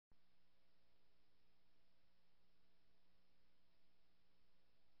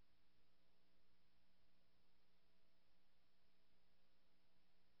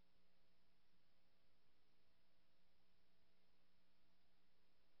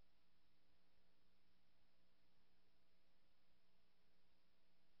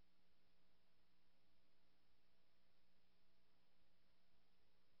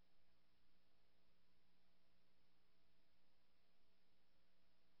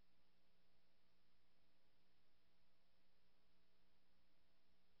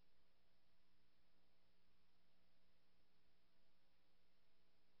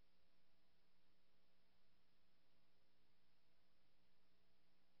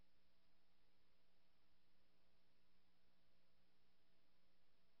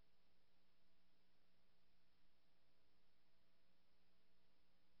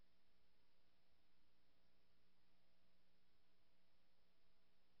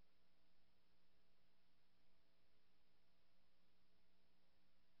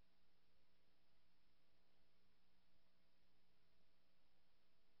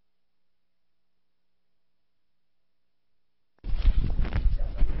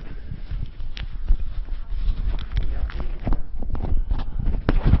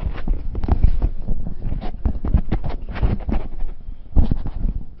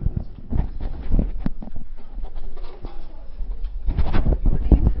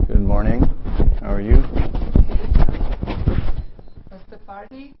How are you? Was the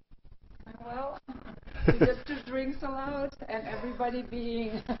party going well? We get 2 drinks allowed, and everybody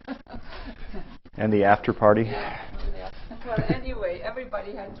being... And the after party? Yeah. Well, anyway,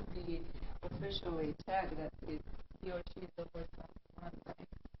 everybody had to be officially tagged that he or she is over 21, right?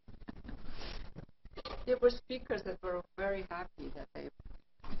 There were speakers that were very happy that they...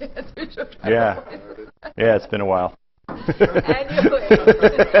 Yeah. Yeah, it's been a while. Anyway,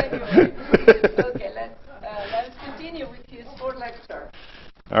 okay, let's continue with his 4th lecture.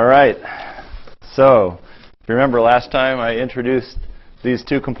 All right. So, if you remember last time, I introduced these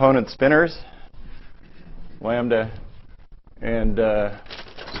 2 component spinners, lambda and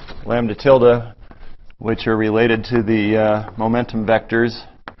lambda tilde, which are related to the momentum vectors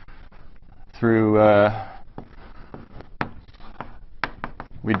through,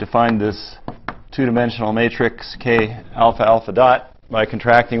 we defined this 2-dimensional matrix K alpha alpha dot by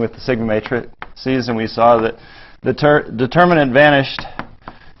contracting with the sigma matrices, and we saw that the determinant vanished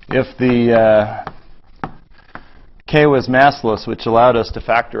if the K was massless, which allowed us to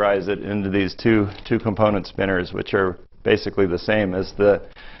factorize it into these two component spinners, which are basically the same as the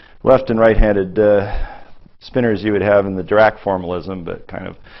left and right-handed spinners you would have in the Dirac formalism, but kind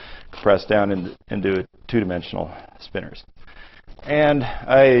of compressed down into 2-dimensional spinners. And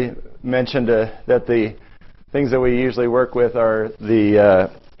I mentioned that the things that we usually work with are the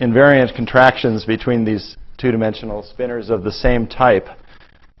invariant contractions between these 2-dimensional spinners of the same type.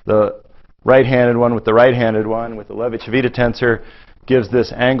 The right-handed one with the right-handed one with the Levi-Civita tensor gives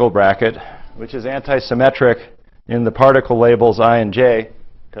this angle bracket, which is antisymmetric in the particle labels I and j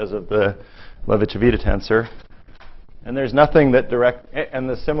because of the Levi-Civita tensor. And there's nothing that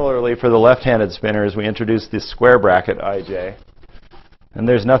similarly for the left-handed spinners, we introduced this square bracket ij. And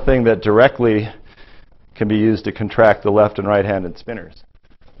there's nothing that directly can be used to contract the left and right-handed spinners.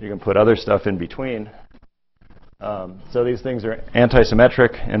 You can put other stuff in between. So these things are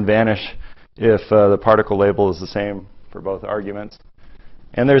antisymmetric and vanish if the particle label is the same for both arguments.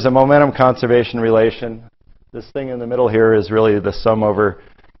 And there's a momentum conservation relation. This thing in the middle here is really the sum over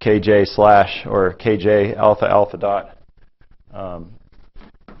kj slash or kj alpha alpha dot.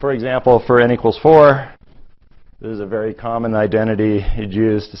 For example, for n equals 4, this is a very common identity you'd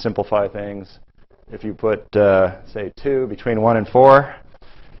use to simplify things. If you put, say, 2 between 1 and 4,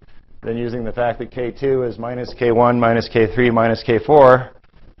 then using the fact that k2 is minus k1 minus k3 minus k4,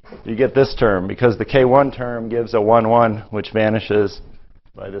 you get this term, because the k1 term gives a 1, 1, which vanishes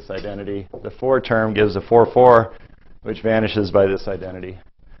by this identity. The 4 term gives a 4, 4, which vanishes by this identity.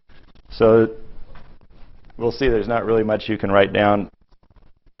 So we'll see there's not really much you can write down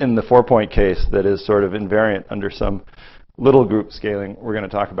in the 4-point case that is sort of invariant under some little group scaling we're going to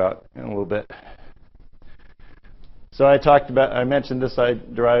talk about in a little bit. So I mentioned this, I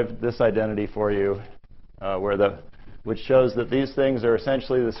derived this identity for you, which shows that these things are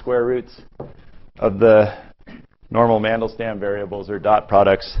essentially the square roots of the normal Mandelstam variables or dot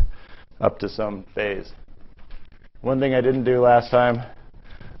products up to some phase. One thing I didn't do last time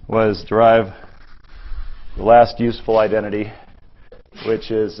was derive the last useful identity, which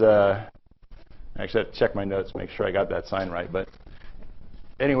is, actually I have to check my notes, make sure I got that sign right. But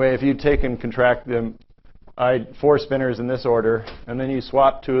anyway, if you take and contract them, 4 spinners in this order, and then you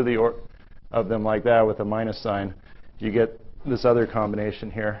swap 2 of them like that with a minus sign, you get this other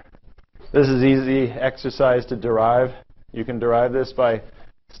combination here. This is easy exercise to derive. You can derive this by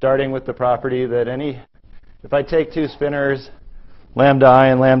starting with the property that if I take 2 spinners, lambda I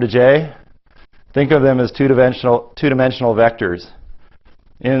and lambda j, think of them as two-dimensional vectors.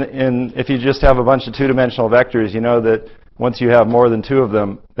 If you just have a bunch of 2-dimensional vectors, you know that once you have more than 2 of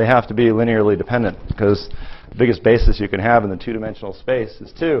them, they have to be linearly dependent, because the biggest basis you can have in the 2-dimensional space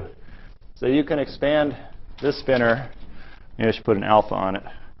is 2. So you can expand this spinner. Maybe I should put an alpha on it.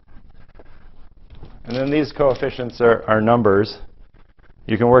 And then these coefficients are numbers.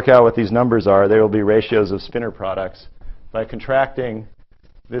 You can work out what these numbers are. They will be ratios of spinner products by contracting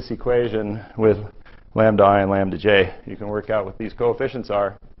this equation with lambda I and lambda j. You can work out what these coefficients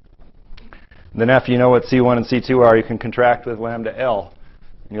are. And then after you know what C1 and C2 are, you can contract with lambda L,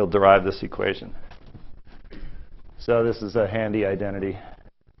 and you'll derive this equation. So this is a handy identity.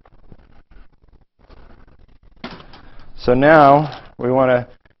 So now we want to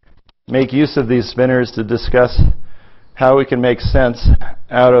make use of these spinners to discuss how we can make sense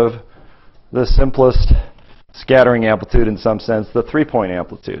out of the simplest scattering amplitude, in some sense, the 3-point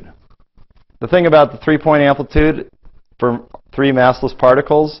amplitude. The thing about the 3-point amplitude for 3 massless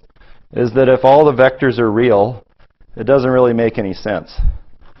particles is that if all the vectors are real, it doesn't really make any sense.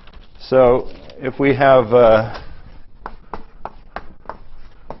 So if we have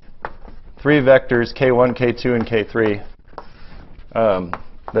three vectors k1, k2, and k3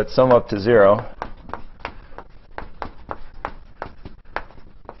 that sum up to 0.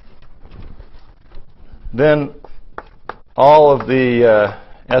 Then all of the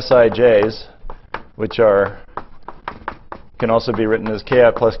Sij's, which can also be written as ki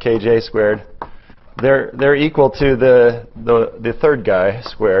plus kj squared, they're equal to the third guy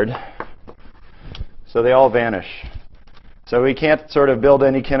squared. So they all vanish. So we can't sort of build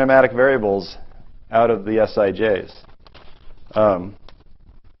any kinematic variables out of the Sij's.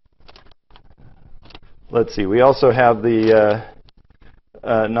 Let's see. We also have the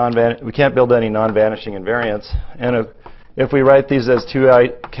we can't build any non-vanishing invariants. And if we write these as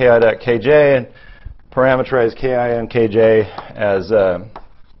 2ki.kj and parameterize ki and kj as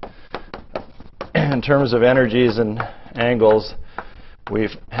in terms of energies and angles, we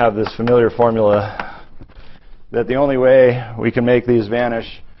have this familiar formula that the only way we can make these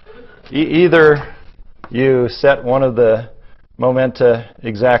vanish, either you set one of the momenta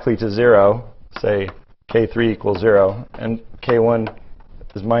exactly to 0, say k3 equals 0, and k1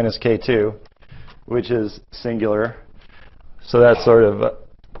 is minus k2, which is singular. So that's sort of,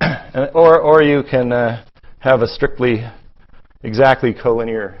 or you can have a strictly exactly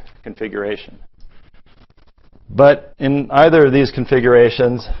collinear configuration. But in either of these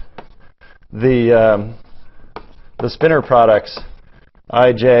configurations, the spinor products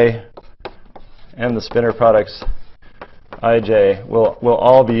ij and the spinor products ij will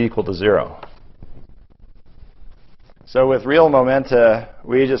all be equal to 0. So with real momenta,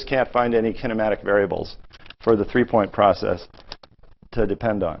 we just can't find any kinematic variables for the three-point process to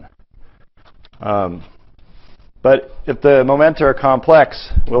depend on. But if the momenta are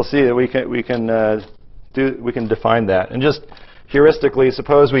complex, we'll see that we can define that. And just heuristically,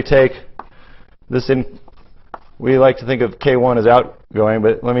 suppose we take this in. We like to think of k1 as outgoing,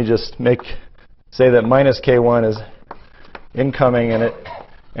 but let me just say that minus k1 is incoming, and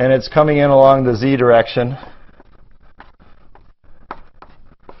it's coming in along the z direction.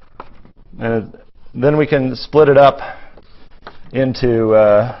 And then we can split it up into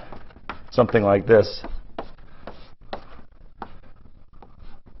something like this.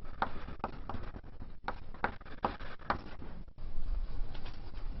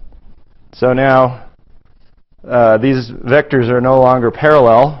 So now these vectors are no longer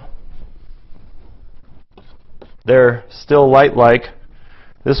parallel. They're still light-like.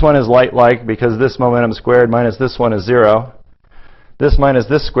 This one is light-like because this momentum squared minus this one is 0. This minus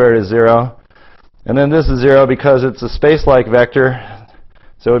this squared is 0. And then this is 0 because it's a space-like vector.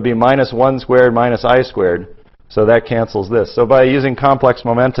 So it would be minus 1 squared minus I squared. So that cancels this. So by using complex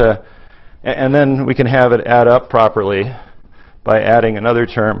momenta, and then we can have it add up properly by adding another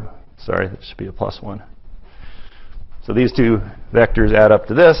term. Sorry, that should be a plus 1. So these two vectors add up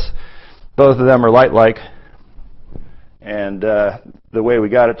to this. Both of them are light-like. And the way we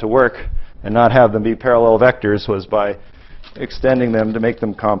got it to work and not have them be parallel vectors was by extending them to make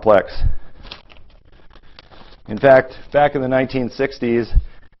them complex. In fact, back in the 1960s,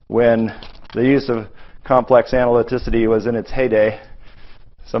 when the use of complex analyticity was in its heyday,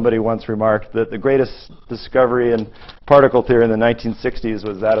 somebody once remarked that the greatest discovery in particle theory in the 1960s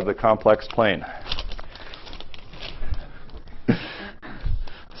was that of the complex plane.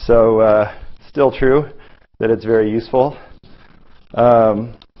 So, still true that it's very useful.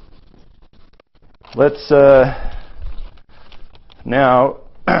 Let's now,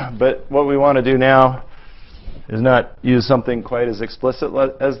 but what we want to do now is not use something quite as explicit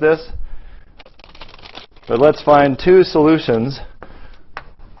as this, but let's find two solutions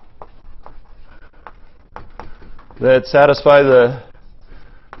that satisfy the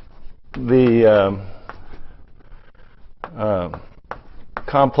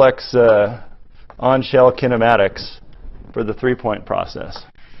complex on-shell kinematics for the three-point process.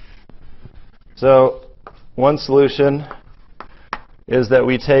 So one solution is that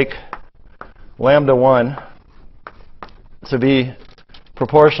we take lambda 1 to be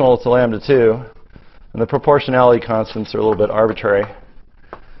proportional to lambda 2, and the proportionality constants are a little bit arbitrary,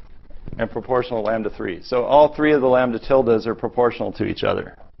 and proportional to lambda 3. So all three of the lambda tildes are proportional to each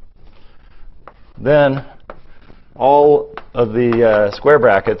other. Then all of the square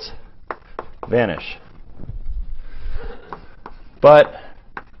brackets vanish. But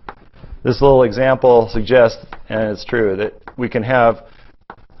this little example suggests, and it's true, that we can have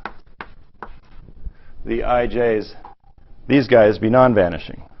the ij's, these guys, be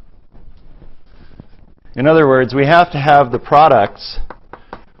non-vanishing. In other words, we have to have the products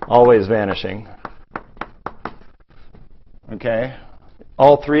always vanishing. Okay?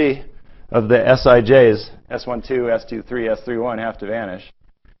 All three of the Sij's, S12, S23, S31, have to vanish.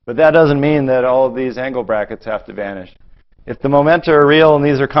 But that doesn't mean that all of these angle brackets have to vanish. If the momenta are real and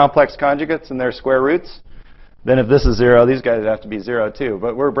these are complex conjugates and they're square roots, then if this is 0, these guys have to be 0 too.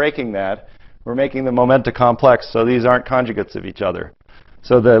 But we're breaking that. We're making the momenta complex, so these aren't conjugates of each other.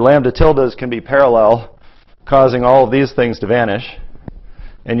 So the lambda tildes can be parallel, causing all of these things to vanish.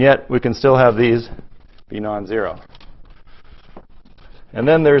 And yet we can still have these be non-zero. And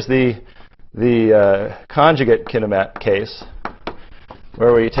then there's the conjugate kinematic case,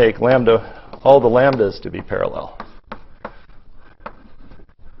 where we take all the lambdas to be parallel.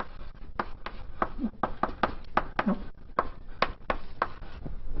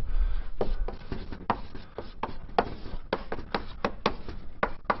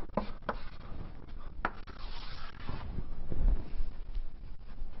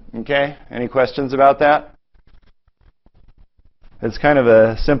 Okay, any questions about that? It's kind of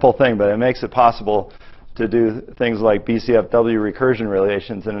a simple thing, but it makes it possible to do things like BCFW recursion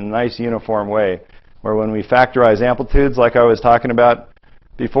relations in a nice uniform way, where when we factorize amplitudes, like I was talking about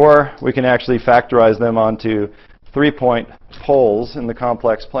before, we can actually factorize them onto 3-point poles in the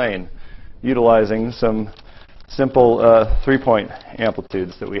complex plane, utilizing some simple 3-point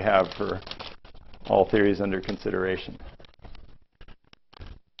amplitudes that we have for all theories under consideration.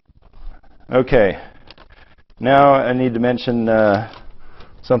 Okay, now I need to mention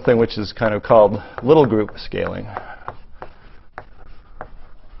something which is kind of called little group scaling.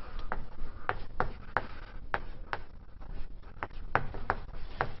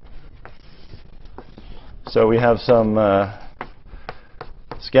 So we have some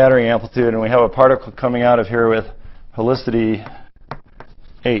scattering amplitude, and we have a particle coming out of here with helicity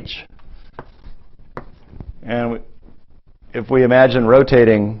h. And if we imagine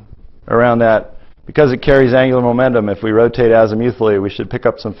rotating around that, because it carries angular momentum, if we rotate azimuthally, we should pick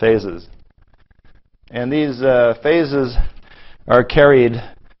up some phases. And these phases are carried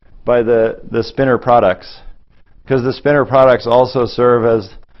by the spinor products, because the spinor products also serve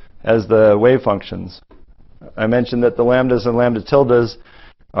as the wave functions. I mentioned that the lambdas and lambda tildes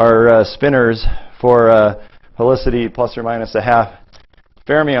are spinors for helicity plus or minus a half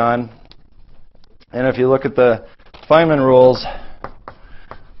fermion. And if you look at the Feynman rules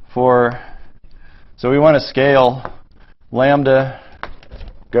so we want to scale, lambda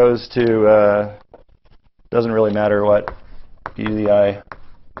goes to, doesn't really matter what, e to the I,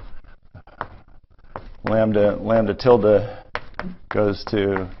 lambda tilde goes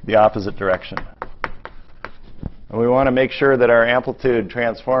to the opposite direction. And we want to make sure that our amplitude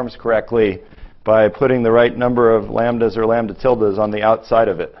transforms correctly by putting the right number of lambdas or lambda tildes on the outside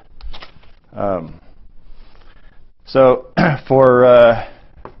of it. So for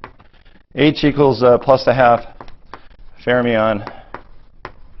h equals plus a half fermion,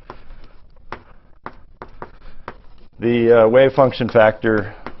 the wave function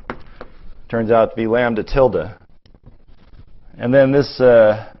factor turns out to be lambda tilde. And then this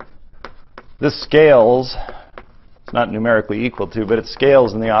scales, it's not numerically equal to, but it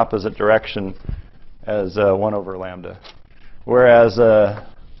scales in the opposite direction as 1 over lambda. Whereas a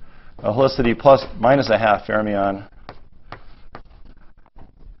helicity plus minus a half fermion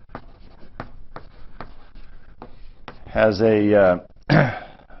has a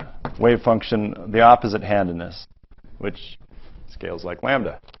wave function, the opposite handedness, which scales like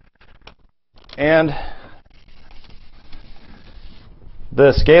lambda. And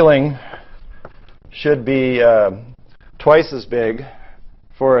the scaling should be twice as big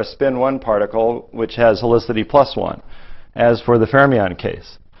for a spin 1 particle, which has helicity plus 1, as for the fermion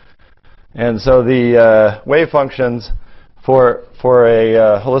case. And so the wave functions for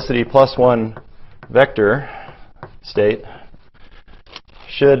a helicity plus 1 vector state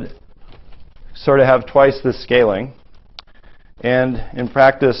should sort of have twice this scaling. And in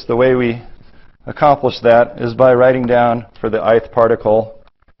practice, the way we accomplish that is by writing down for the ith particle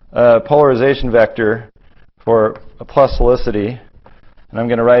a polarization vector for a plus helicity. And I'm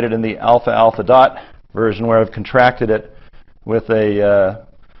going to write it in the alpha alpha dot version, where I've contracted it with the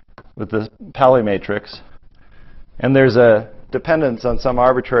Pauli matrix. And there's a dependence on some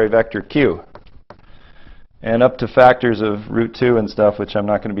arbitrary vector q. And up to factors of root 2 and stuff, which I'm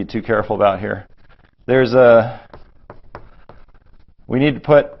not going to be too careful about here. We need to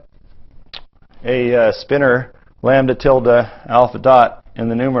put a spinor lambda tilde alpha dot in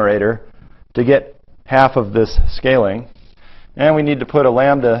the numerator to get half of this scaling. And we need to put a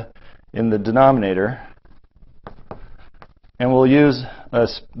lambda in the denominator. And we'll use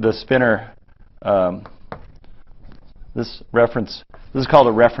the spinor, this is called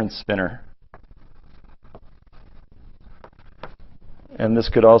a reference spinor. And this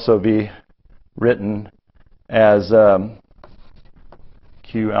could also be written as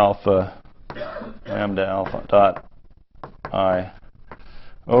Q alpha lambda alpha dot I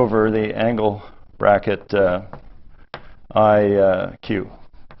over the angle bracket I Q.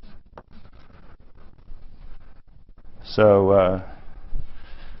 So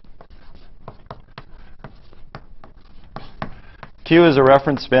Q is a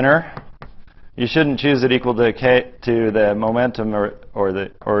reference spinner. You shouldn't choose it equal to K to the momentum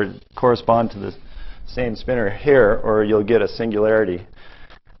or correspond to the same spinner here, or you'll get a singularity.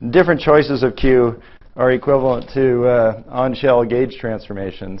 Different choices of Q are equivalent to on-shell gauge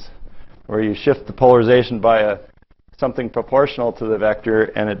transformations, where you shift the polarization by something proportional to the vector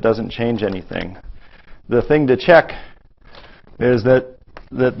and it doesn't change anything. The thing to check is that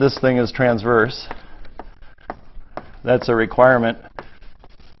this thing is transverse. That's a requirement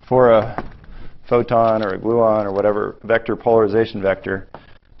for a photon or a gluon or whatever vector polarization vector.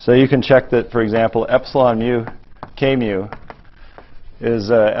 So you can check that, for example, epsilon mu k mu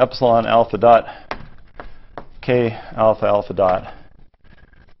is epsilon alpha dot k alpha alpha dot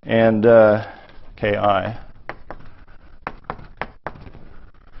and ki.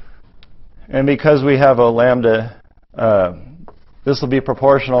 And because we have a lambda, this will be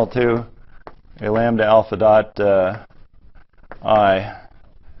proportional to a lambda alpha dot I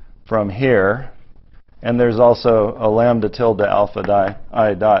from here. And there's also a lambda tilde alpha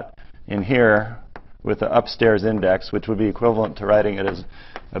I dot in here with the upstairs index, which would be equivalent to writing it as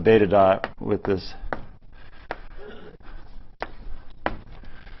a beta dot with this.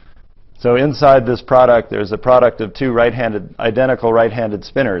 So inside this product, there's a product of two identical right-handed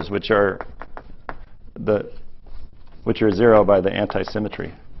spinners, which are zero by the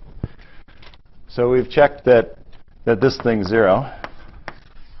anti-symmetry. So we've checked that this thing's zero.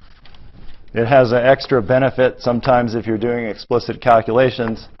 It has an extra benefit. Sometimes if you're doing explicit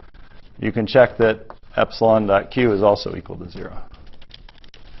calculations, you can check that epsilon dot q is also equal to 0.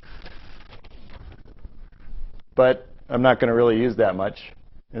 But I'm not going to really use that much.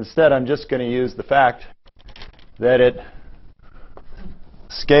 Instead, I'm just going to use the fact that it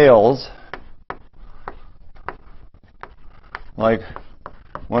scales like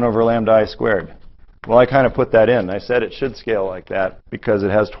 1 over lambda I squared. Well, I kind of put that in. I said it should scale like that because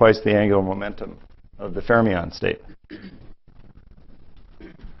it has twice the angular momentum of the fermion state.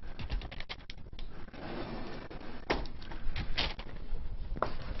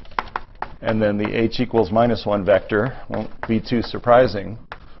 And then the h equals -1 vector won't be too surprising.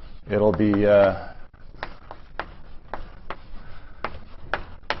 It'll be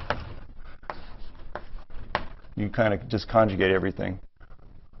you kind of just conjugate everything.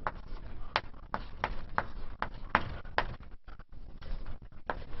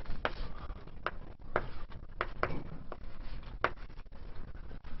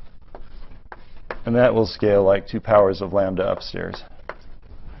 And that will scale like 2 powers of lambda upstairs.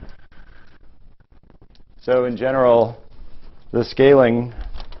 So in general, the scaling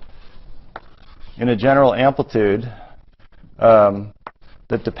in a general amplitude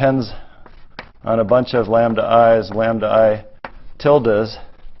that depends on a bunch of lambda i's, lambda I tildes,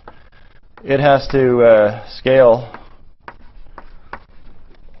 it has to scale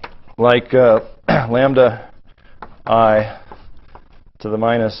like lambda I to the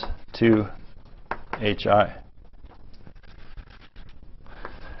 -2 hi.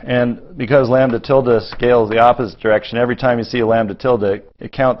 And because lambda tilde scales the opposite direction, every time you see a lambda tilde,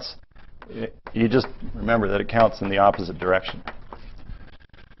 it counts. You just remember that it counts in the opposite direction.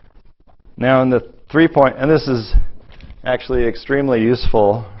 Now in the 3-point, and this is actually extremely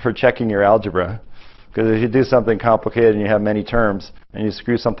useful for checking your algebra, because if you do something complicated and you have many terms, and you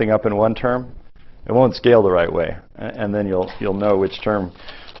screw something up in one term, it won't scale the right way, and then you'll know which term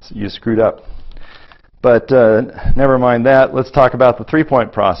you screwed up. But never mind that. Let's talk about the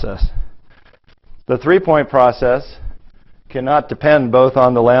 3-point process. The 3-point process cannot depend both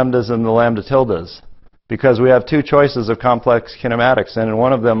on the lambdas and the lambda tildes, because we have two choices of complex kinematics, and in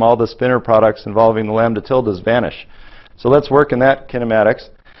one of them all the spinner products involving the lambda tildes vanish. So let's work in that kinematics,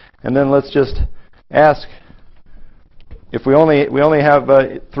 and then let's just ask if we only have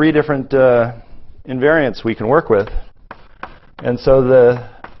 3 different invariants we can work with, and so the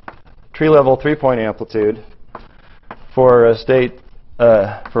tree level 3-point amplitude for a state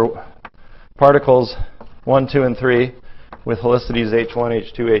for particles 1, 2, and 3 with helicities h1,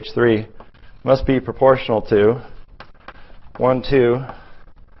 h2, h3 must be proportional to 1, 2,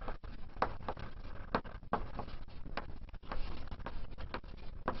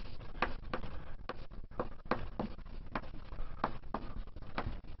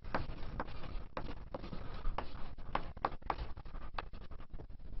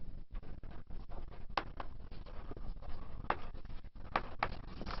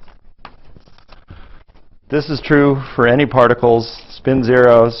 this is true for any particles, spin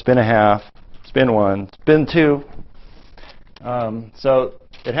 0, spin a half, spin 1, spin 2. So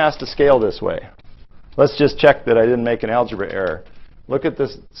it has to scale this way. Let's just check that I didn't make an algebra error. Look at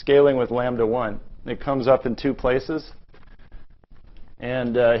this scaling with lambda 1. It comes up in 2 places.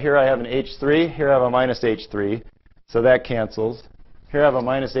 And here I have an h3. Here I have a minus h3. So that cancels. Here I have a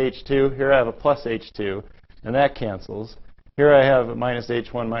minus h2. Here I have a plus h2. And that cancels. Here I have a minus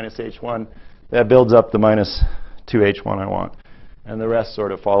h1, minus h1. That builds up the minus 2h1 I want. And the rest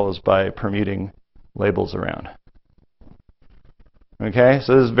sort of follows by permuting labels around. Okay,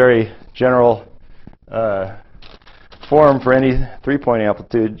 so this is very general form for any 3-point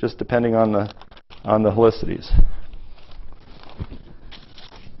amplitude, just depending on the helicities.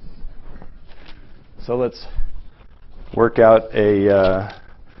 So let's work out a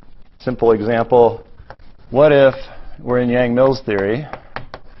simple example. What if we're in Yang-Mills theory?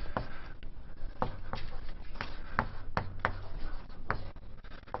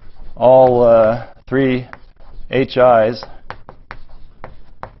 All 3 HIs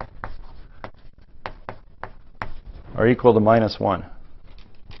are equal to minus 1.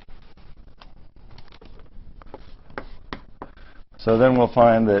 So then we'll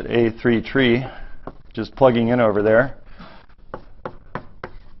find that A3 tree, just plugging in over there,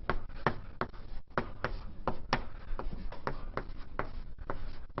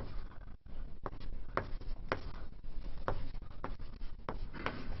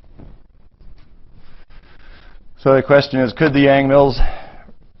 so the question is, could the Yang-Mills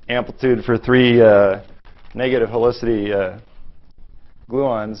amplitude for 3 negative helicity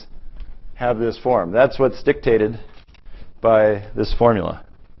gluons have this form? That's what's dictated by this formula.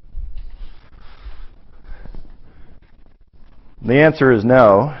 The answer is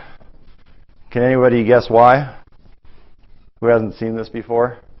no. Can anybody guess why? Who hasn't seen this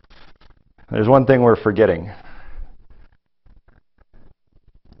before? There's one thing we're forgetting.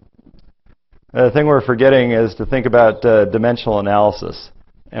 The thing we're forgetting is to think about dimensional analysis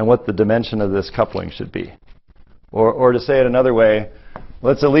and what the dimension of this coupling should be. Or to say it another way,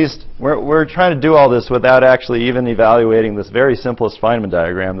 let's at least, we're trying to do all this without actually even evaluating this very simplest Feynman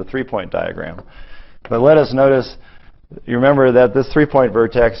diagram, the 3-point diagram. But let us notice, you remember that this 3-point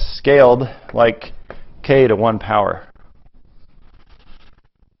vertex scaled like k to 1 power.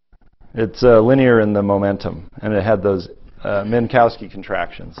 It's linear in the momentum, and it had those Minkowski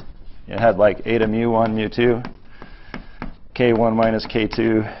contractions. It had like eta mu1, mu2, k1 minus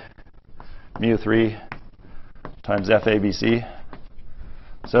k2, mu3 times FABC.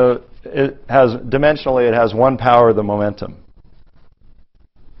 So it has, dimensionally, it has 1 power of the momentum.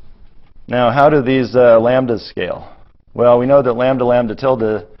 Now, how do these lambdas scale? Well, we know that lambda lambda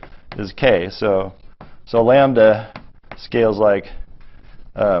tilde is k, so lambda scales like,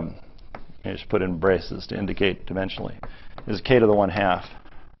 I just put in braces to indicate dimensionally, is k to the 1/2.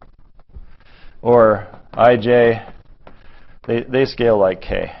 Or ij, they scale like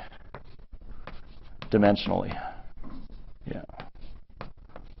k dimensionally. Yeah.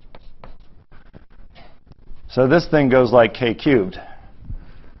 So this thing goes like k cubed,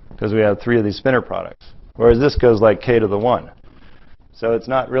 because we have 3 of these spinor products. Whereas this goes like k to the 1. So it's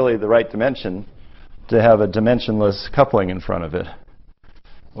not really the right dimension to have a dimensionless coupling in front of it.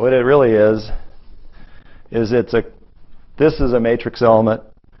 What it really is this is a matrix element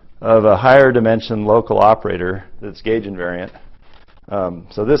of a higher dimension local operator that's gauge invariant.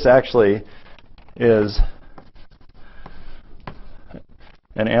 So this actually is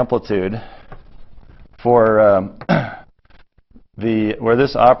an amplitude for where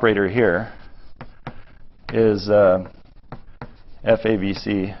this operator here is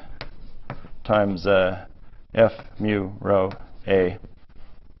FABC times F mu rho A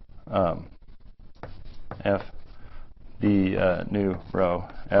F B nu rho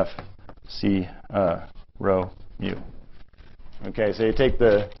F C rho mu. Okay, so you take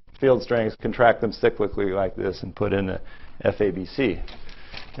the field strengths, contract them cyclically like this, and put in a FABC.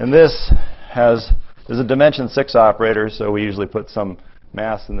 And this is a dimension 6 operator, so we usually put some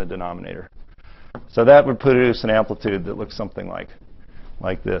mass in the denominator. So that would produce an amplitude that looks something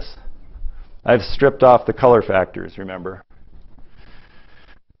like this. I've stripped off the color factors, remember.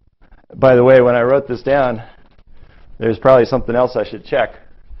 By the way, when I wrote this down, there's probably something else I should check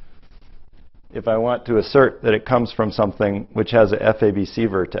if I want to assert that it comes from something which has a FABC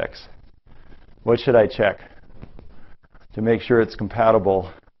vertex. What should I check to make sure it's compatible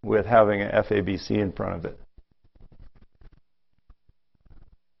with having a FABC in front of it?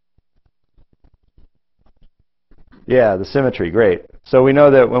 Yeah, the symmetry, great. So we know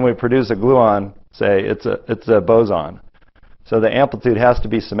that when we produce a gluon, say, it's a boson. So the amplitude has to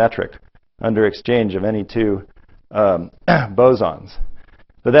be symmetric. under exchange of any two bosons.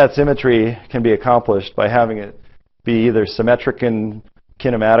 But that symmetry can be accomplished by having it be either symmetric in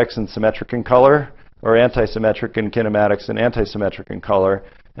kinematics and symmetric in color, or antisymmetric in kinematics and antisymmetric in color.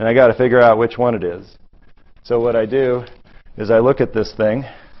 And I got to figure out which one it is. So what I do is I look at this thing,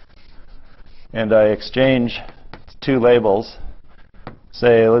 and I exchange two labels.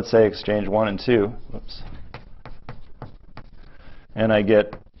 Let's say exchange 1 and 2. Whoops. And I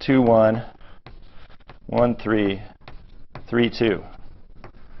get 2, 1, 1, 3, 3, 2.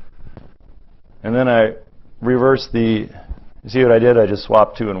 And then I reverse you see what I did? I just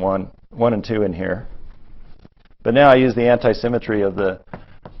swapped 2 and 1 and 2 in here. But now I use the antisymmetry of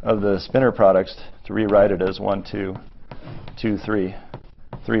the spinor products to rewrite it as 1, 2, 2, 3,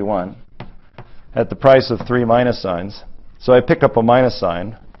 3, 1 at the price of 3 minus signs. So I pick up a minus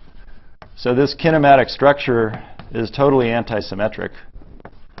sign. So this kinematic structure is totally antisymmetric.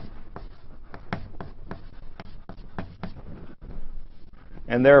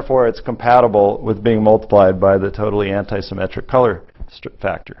 And therefore, it's compatible with being multiplied by the totally antisymmetric color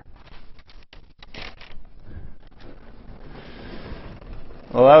factor.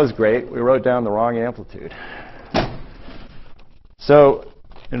 Well, that was great. We wrote down the wrong amplitude. So,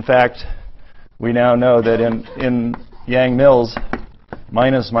 in fact, we now know that in Yang-Mills,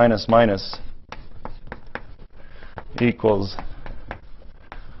 minus minus minus equals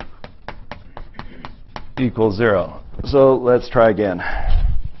 0. So let's try again.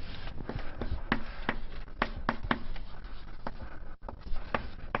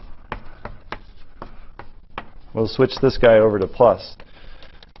 We'll switch this guy over to plus.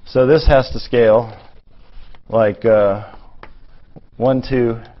 So this has to scale like 1,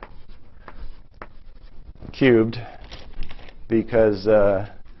 2 cubed, because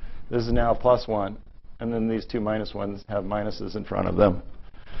this is now plus 1, and then these two minus 1s have minuses in front of them.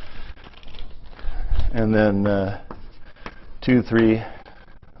 And then 2, 3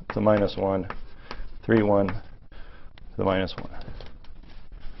 to minus 1, 3, 1 to the minus 1.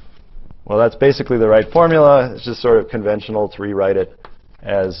 Well, that's basically the right formula. It's just sort of conventional to rewrite it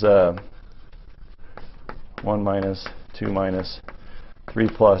as 1 minus, 2 minus, 3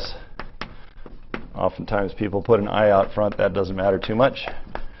 plus. Oftentimes people put an I out front. That doesn't matter too much.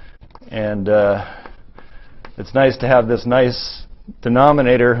 And it's nice to have this nice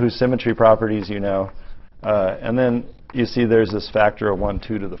denominator whose symmetry properties you know. And then you see there's this factor of 1,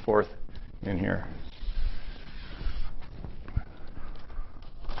 2 to the 4th in here.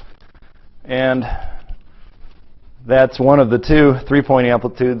 And that's one of the two 3-point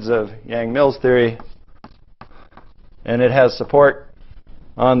amplitudes of Yang-Mills theory. And it has support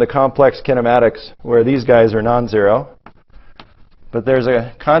on the complex kinematics where these guys are non-zero. But there's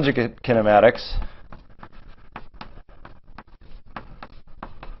a conjugate kinematics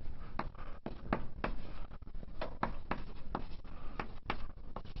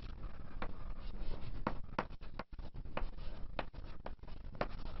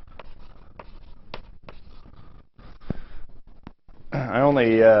I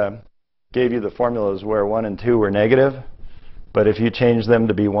only gave you the formulas where 1 and 2 were negative, but if you change them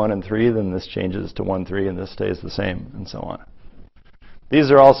to be 1 and 3, then this changes to 1, 3, and this stays the same, and so on. These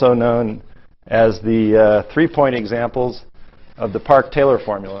are also known as the 3-point examples of the Park-Taylor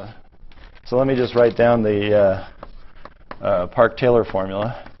formula. So let me just write down the Park-Taylor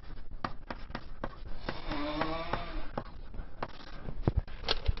formula.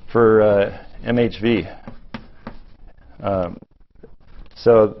 For MHV.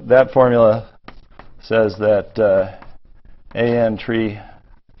 So that formula says that AN tree,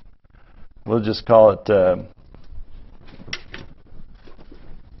 we'll just call it,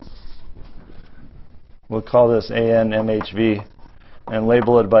 we'll call this AN MHV and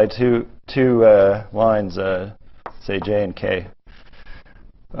label it by two lines, say J and K.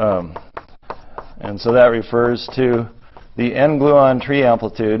 And so that refers to the n-gluon tree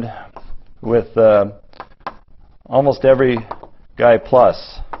amplitude with almost every guy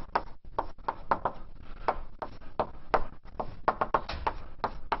plus.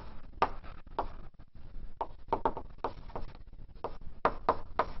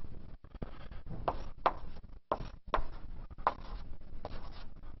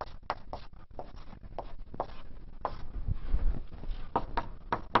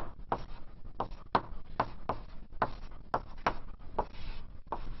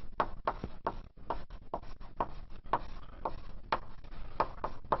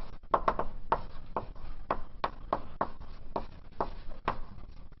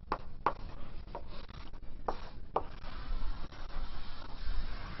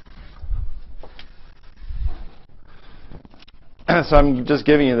 So I'm just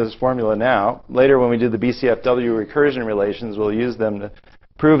giving you this formula now. Later when we do the BCFW recursion relations, we'll use them to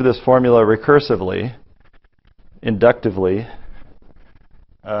prove this formula recursively, inductively,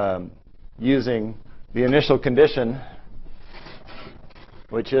 using the initial condition,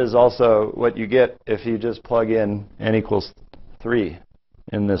 which is also what you get if you just plug in n equals 3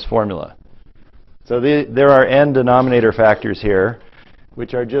 in this formula. So there are n denominator factors here,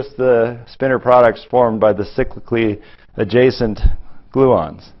 which are just the spinor products formed by the cyclically adjacent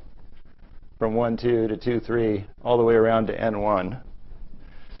gluons from 1, 2 to 2, 3, all the way around to n1.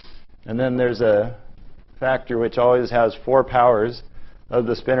 And then there's a factor which always has 4 powers of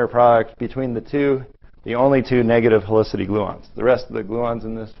the spinor product between the only two negative helicity gluons. The rest of the gluons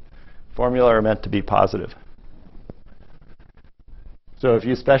in this formula are meant to be positive. So if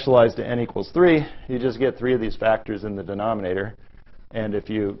you specialize to n equals 3, you just get 3 of these factors in the denominator. And if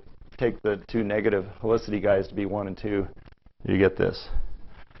you take the 2 negative helicity guys to be 1 and 2, you get this.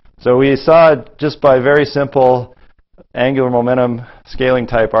 So we saw just by very simple angular momentum scaling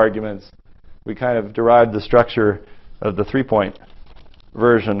type arguments, we kind of derived the structure of the 3-point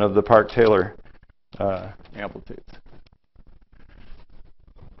version of the Park-Taylor amplitudes.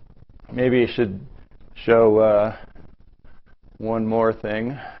 Maybe I should show one more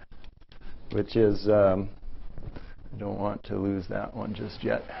thing, which is, I don't want to lose that one just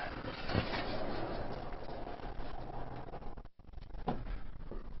yet.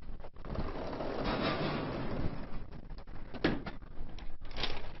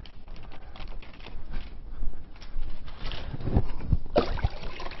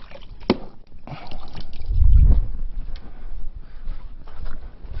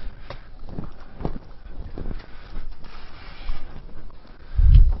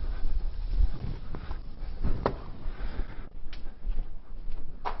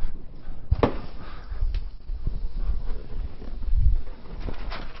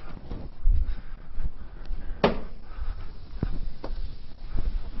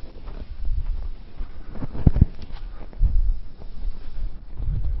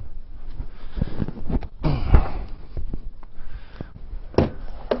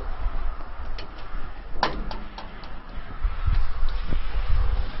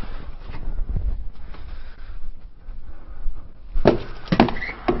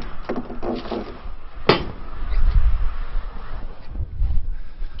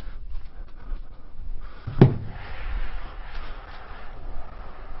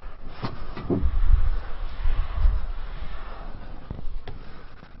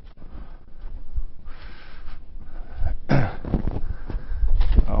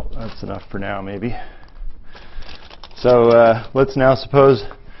 That's enough for now, maybe. So let's now suppose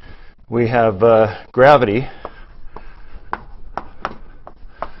we have gravity.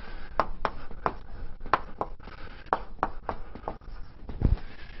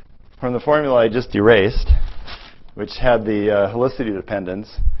 From the formula I just erased, which had the helicity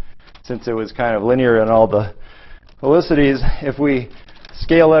dependence, since it was kind of linear in all the helicities, if we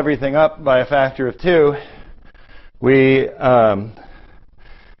scale everything up by a factor of 2, we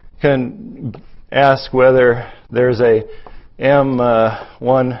can ask whether there's a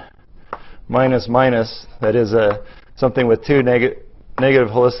m1 minus minus, that is something with 2 negative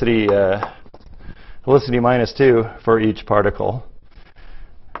helicity, helicity minus 2 for each particle.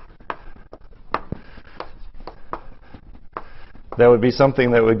 That would be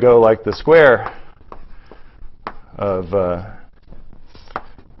something that would go like the square of the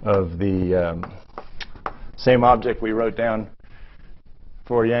same object we wrote down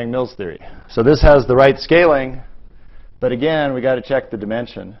for Yang-Mills theory. So this has the right scaling, but again, we got to check the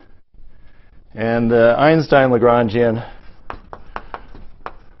dimension. And the Einstein-Lagrangian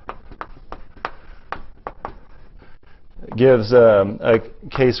gives a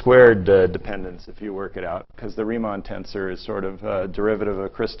k-squared dependence if you work it out, because the Riemann tensor is sort of a derivative of a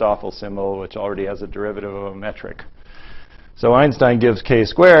Christoffel symbol, which already has a derivative of a metric. So Einstein gives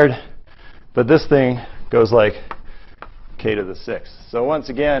k-squared, but this thing goes like k to the 6th. So once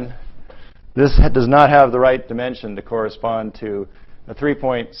again, this does not have the right dimension to correspond to a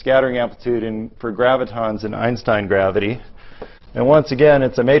 3-point scattering amplitude for gravitons in Einstein gravity. And once again,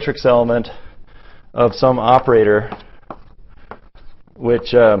 it's a matrix element of some operator,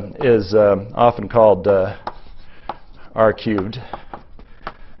 which is often called r cubed.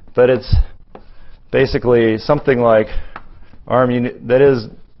 But it's basically something like that is,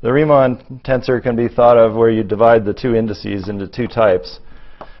 the Riemann tensor can be thought of where you divide the two indices into two types.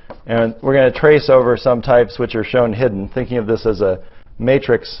 And we're going to trace over some types which are shown hidden, thinking of this as a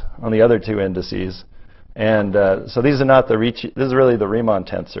matrix on the other two indices. And so these are not this is really the Riemann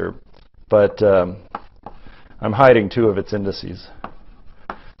tensor. But I'm hiding 2 of its indices.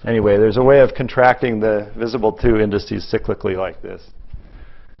 Anyway, there's a way of contracting the visible 2 indices cyclically like this.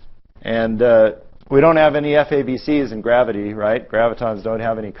 And we don't have any FABCs in gravity, right? Gravitons don't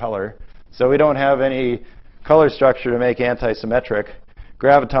have any color. So we don't have any color structure to make antisymmetric.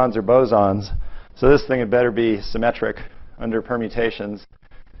 Gravitons are bosons. So this thing had better be symmetric under permutations,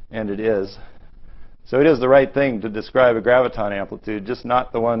 and it is. So it is the right thing to describe a graviton amplitude, just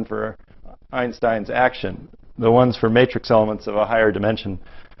not the one for Einstein's action. The ones for matrix elements of a higher dimension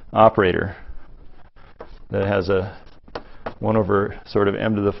operator that has a 1 over sort of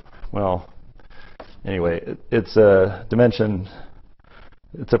m to the, well, anyway, it's a dimension.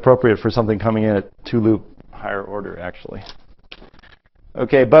 It's appropriate for something coming in at 2-loop higher order, actually.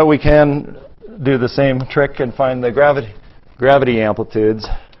 Okay, but we can do the same trick and find the gravity amplitudes.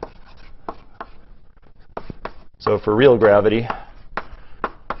 So for real gravity,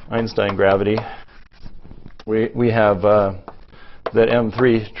 Einstein gravity, we have that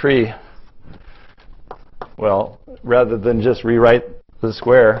M3 tree. Well, rather than just rewrite the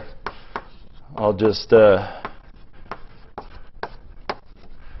square, I'll just,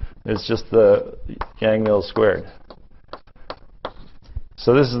 it's just the Yang-Mills squared.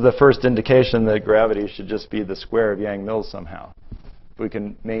 So this is the first indication that gravity should just be the square of Yang-Mills somehow. If we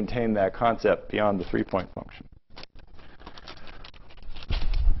can maintain that concept beyond the 3-point function.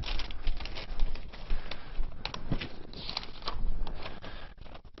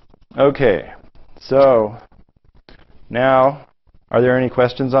 Okay, so now, are there any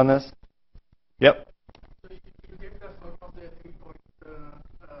questions on this? Yep. So you get the sort of the 3-point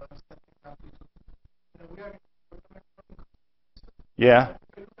Yeah.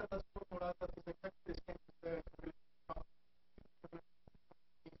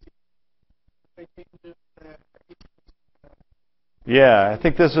 Yeah, I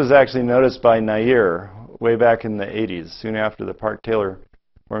think this was actually noticed by Nair way back in the 80s, soon after the Park-Taylor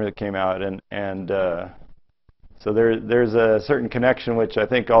formula came out, and so there's a certain connection which I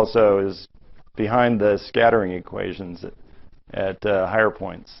think also is behind the scattering equations at higher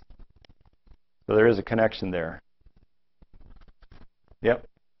points. So there is a connection there. Yep.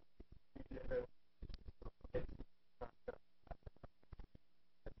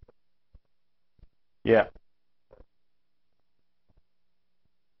 Yeah.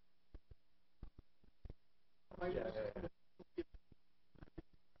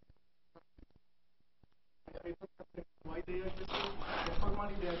 Why they are just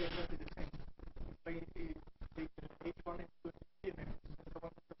formally they are exactly the same.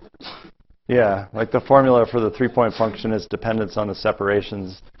 Yeah, like the formula for the 3-point function is dependence on the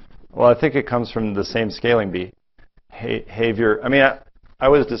separations. Well, I think it comes from the same scaling behavior. I mean, I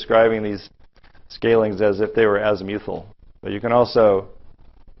was describing these scalings as if they were azimuthal, but you can also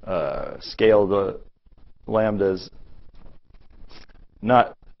scale the lambdas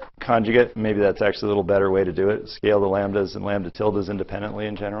not conjugate. Maybe that's actually a little better way to do it. Scale the lambdas and lambda tildes independently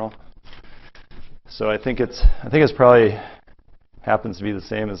in general. So I think it's probably happens to be the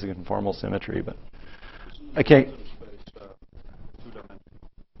same as the conformal symmetry, but I can't.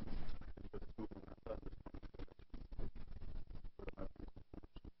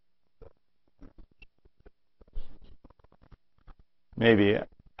 Maybe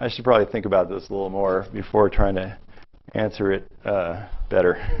I should probably think about this a little more before trying to answer it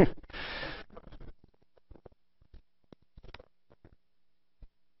better.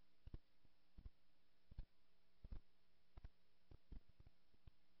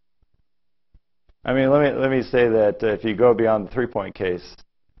 I mean, let me say that if you go beyond the 3-point case,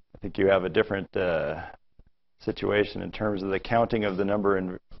 I think you have a different situation in terms of the counting of the number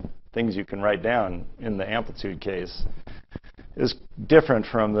and things you can write down in the amplitude case is different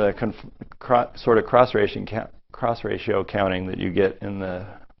from the sort of cross ratio counting that you get in the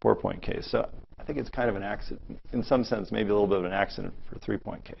 4-point case. So I think it's kind of an accident, in some sense, maybe a little bit of an accident for a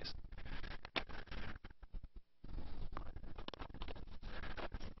 3-point case.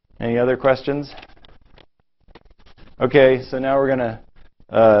 Any other questions? Okay, so now we're going to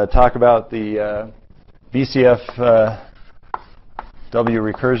talk about the VCF W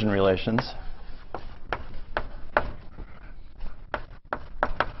recursion relations.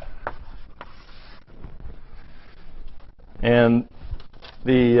 And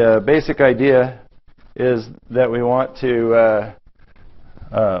the basic idea is that we want to,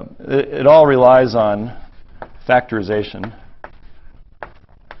 it all relies on factorization.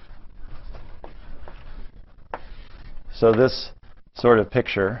 So this sort of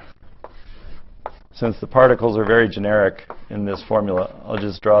picture, since the particles are very generic in this formula, I'll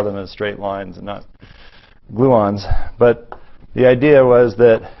just draw them as straight lines and not gluons. But the idea was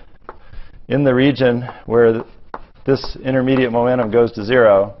that in the region where this intermediate momentum goes to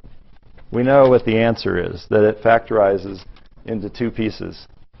 0, we know what the answer is, that it factorizes into two pieces.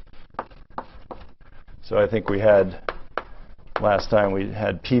 So I think we had, last time we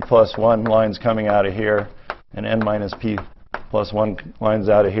had p plus 1 lines coming out of here, and n minus p plus 1 lines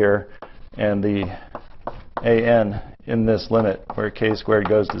out of here, and the an in this limit where k squared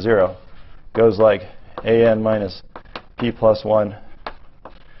goes to 0 goes like an minus p plus 1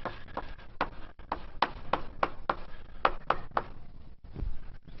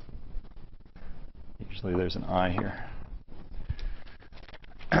 usually there's an I here.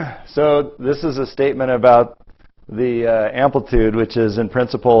 So this is a statement about the amplitude, which is in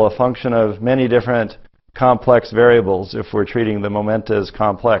principle a function of many different complex variables if we're treating the momenta as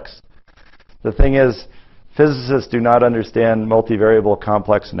complex. The thing is, physicists do not understand multivariable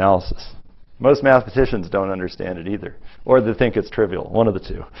complex analysis. Most mathematicians don't understand it either, or they think it's trivial, one of the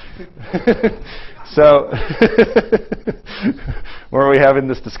two. So, were we having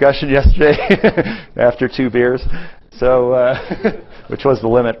this discussion yesterday after 2 beers? So, which was the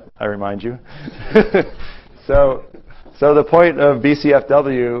limit, I remind you. So the point of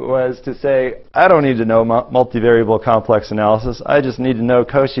BCFW was to say, I don't need to know multivariable complex analysis. I just need to know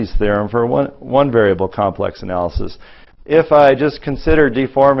Cauchy's theorem for one variable complex analysis. If I just consider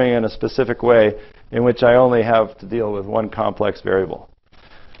deforming in a specific way in which I only have to deal with one complex variable.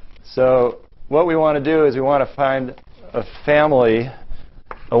 So what we want to do is we want to find a family,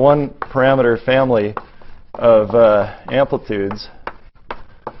 a one-parameter family of amplitudes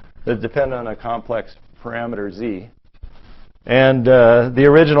that depend on a complex parameter z. And the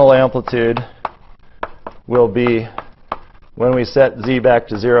original amplitude will be when we set z back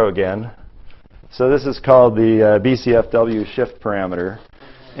to 0 again. So this is called the BCFW shift parameter.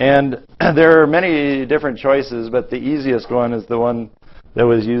 And there are many different choices, but the easiest one is the one that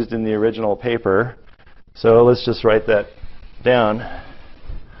was used in the original paper. So let's just write that down.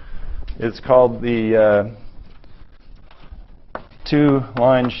 It's called the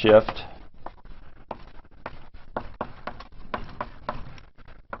 2-line shift.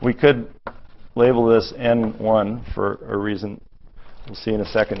 We could label this N1 for a reason we'll see in a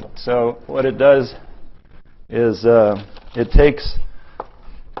second. So what it does is it takes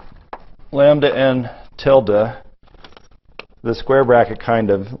lambda n tilde, the square bracket kind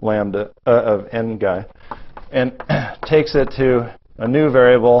of lambda of n guy, and takes it to a new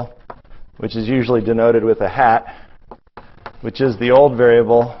variable, which is usually denoted with a hat, which is the old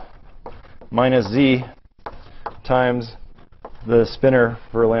variable minus z times the spinner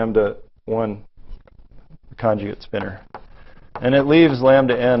for lambda 1, the conjugate spinner. And it leaves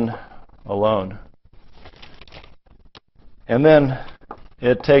lambda n alone. And then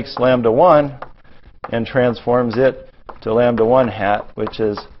it takes lambda 1 and transforms it to lambda 1 hat, which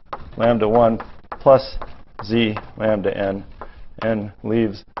is lambda 1 plus z lambda n, and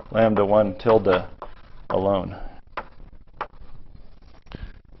leaves lambda 1 tilde alone.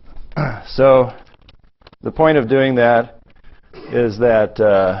 So the point of doing that is that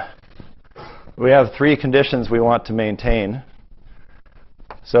we have 3 conditions we want to maintain.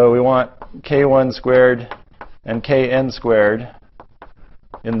 So we want k1 squared and kn squared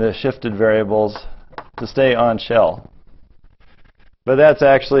in the shifted variables to stay on shell. But that's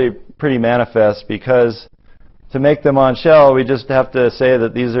actually pretty manifest, because to make them on shell, we just have to say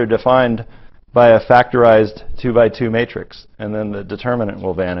that these are defined by a factorized 2x2 matrix, and then the determinant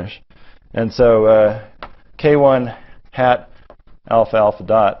will vanish. And so k1 hat alpha alpha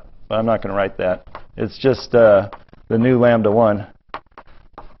dot, but I'm not going to write that. It's just the new lambda 1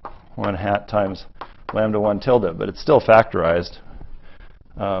 hat times lambda 1 tilde, but it's still factorized.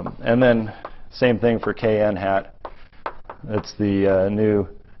 And then same thing for kn hat. It's the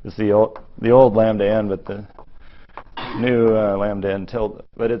old lambda n, but the new lambda n tilde,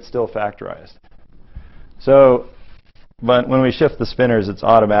 but it's still factorized. So, but when we shift the spinners, it's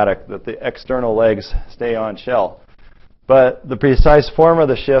automatic that the external legs stay on shell. But the precise form of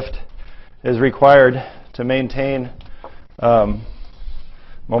the shift is required to maintain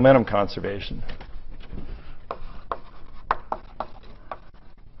momentum conservation.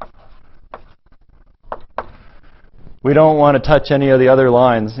 We don't want to touch any of the other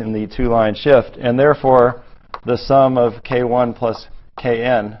lines in the 2-line shift, and therefore the sum of k1 plus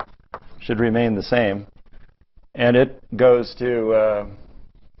kn should remain the same. And it goes to,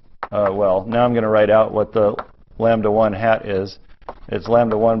 well, now I'm going to write out what the lambda 1 hat is. It's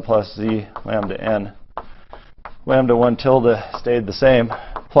lambda 1 plus z lambda n. Lambda 1 tilde stayed the same,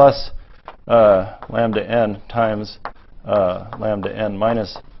 plus lambda n times lambda n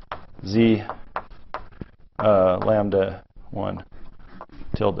minus z lambda 1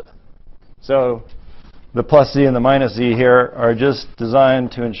 tilde. So the plus z and the minus z here are just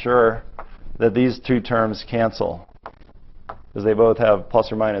designed to ensure that these two terms cancel, because they both have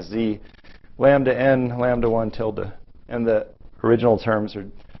plus or minus z, lambda n, lambda 1 tilde. And the original terms are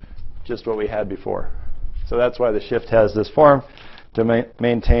just what we had before. So that's why the shift has this form, to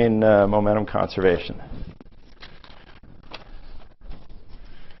maintain momentum conservation.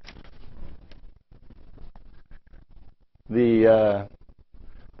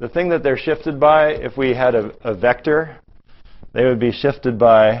 The thing that they're shifted by, if we had a vector, they would be shifted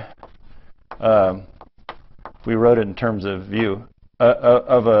by, if we wrote it in terms of view,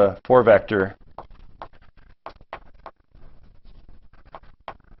 of a 4-vector.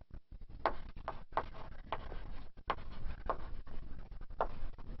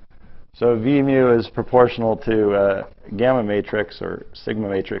 So V mu is proportional to a gamma matrix or sigma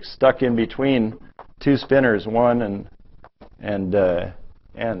matrix stuck in between two spinors, 1 and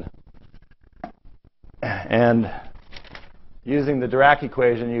n. And using the Dirac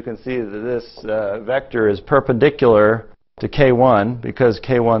equation, you can see that this vector is perpendicular to k1, because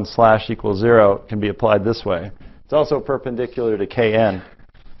k1 slash equals 0 can be applied this way. It's also perpendicular to kn.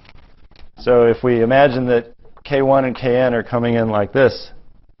 So if we imagine that k1 and kn are coming in like this,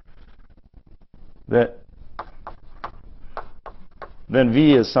 then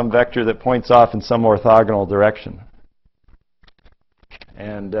V is some vector that points off in some orthogonal direction.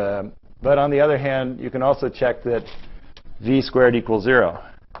 And but on the other hand, you can also check that V squared equals 0.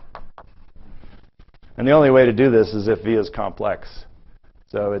 And the only way to do this is if V is complex.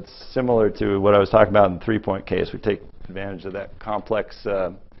 So it's similar to what I was talking about in the 3-point case. We take advantage of that complex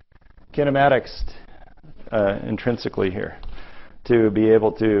kinematics intrinsically here to be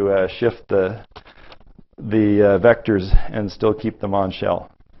able to shift the vectors and still keep them on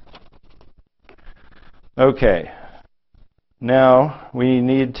shell. Okay. Now we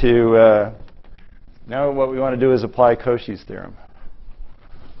need to, now what we want to do is apply Cauchy's theorem.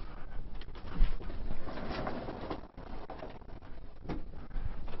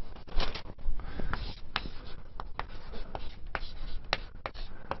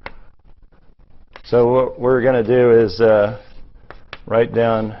 So what we're going to do is write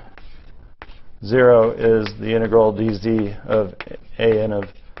down 0 is the integral dz of an of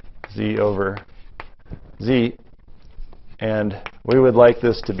z over z. And we would like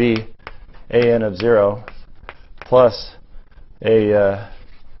this to be an of 0 plus a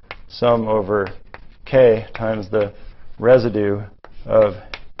sum over k times the residue of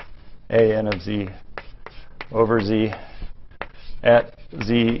an of z over z at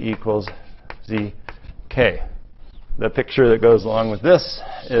z equals zk. The picture that goes along with this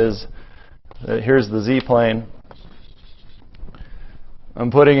is that here's the z-plane. I'm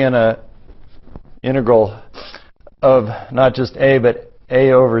putting in an integral of not just a, but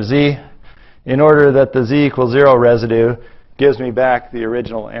a over z, in order that the z equals 0 residue gives me back the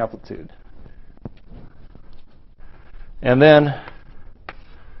original amplitude. And then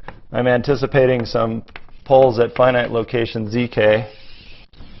I'm anticipating some poles at finite location zk.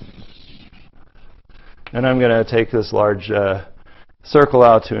 And I'm going to take this large circle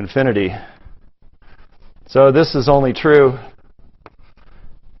out to infinity. So this is only true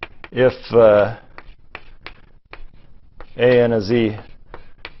if an of z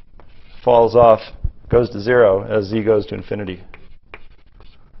falls off, goes to 0 as z goes to infinity.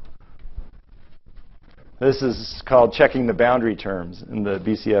 This is called checking the boundary terms in the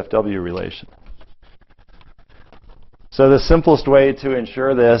BCFW relation. So the simplest way to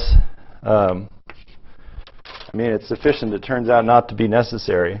ensure this, I mean, it's sufficient, it turns out not to be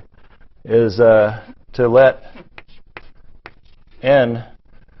necessary, is to let n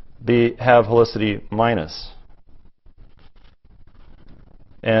have helicity minus,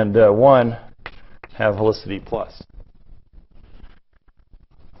 and 1 have helicity plus.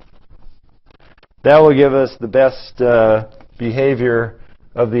 That will give us the best behavior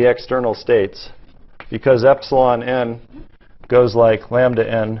of the external states, because epsilon n goes like lambda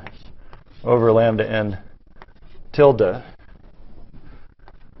n over lambda n tilde.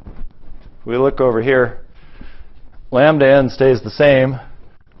 If we look over here, lambda n stays the same,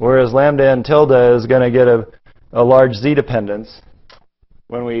 whereas lambda n tilde is going to get a large z dependence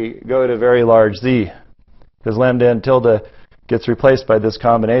when we go to very large z, because lambda n tilde gets replaced by this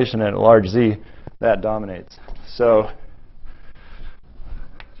combination, and at large z, that dominates. So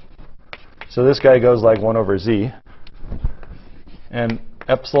this guy goes like 1 over z, and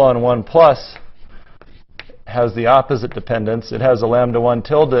epsilon 1 plus has the opposite dependence. It has a lambda 1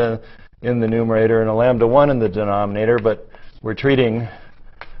 tilde in the numerator and a lambda 1 in the denominator, but we're treating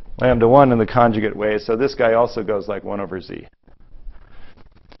lambda 1 in the conjugate way, so this guy also goes like 1 over z.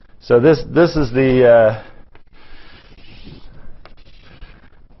 So this is the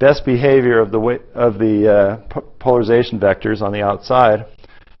best behavior of the polarization vectors on the outside.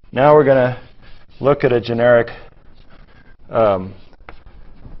 Now we're going to look at a generic Feynman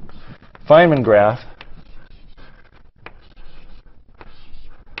graph.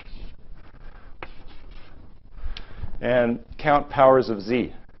 And count powers of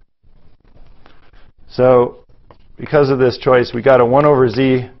z. So because of this choice, we got a 1 over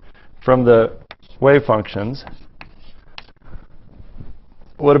z from the wave functions.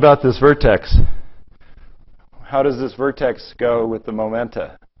 What about this vertex? How does this vertex go with the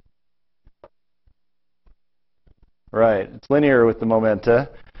momenta? Right, it's linear with the momenta.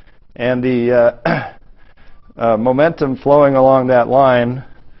 And the momentum flowing along that line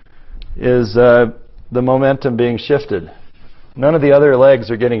is the momentum being shifted. None of the other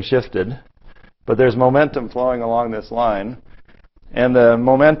legs are getting shifted, but there's momentum flowing along this line. And the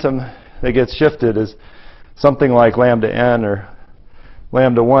momentum that gets shifted is something like lambda n or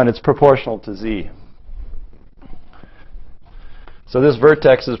lambda 1. It's proportional to z. So this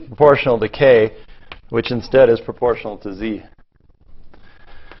vertex is proportional to k, which instead is proportional to z.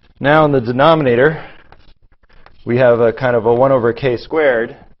 Now in the denominator, we have a kind of a 1 over k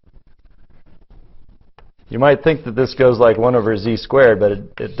squared. You might think that this goes like 1 over z squared, but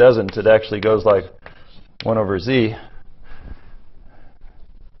it doesn't. It actually goes like 1 over z.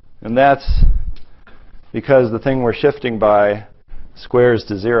 And that's because the thing we're shifting by squares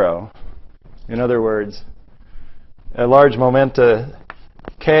to 0. In other words, a large momenta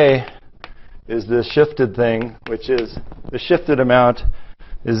k is this shifted thing, which is the shifted amount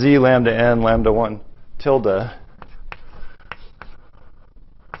is z lambda n lambda 1 tilde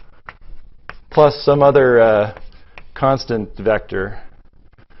plus some other constant vector.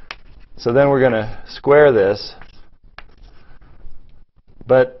 So then we're going to square this.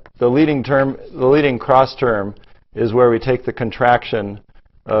 But the leading term, the leading cross term, is where we take the contraction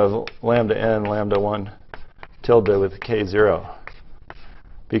of lambda n lambda 1 tilde with k0.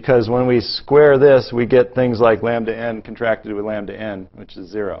 Because when we square this, we get things like lambda n contracted with lambda n, which is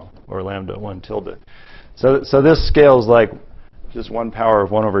 0, or lambda 1 tilde. So this scales like just 1 power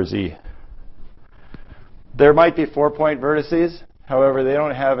of 1 over z. There might be 4-point vertices. However, they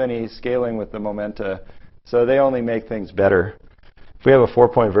don't have any scaling with the momenta, so they only make things better. If we have a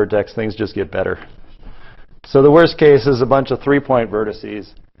 4-point vertex, things just get better. So the worst case is a bunch of 3-point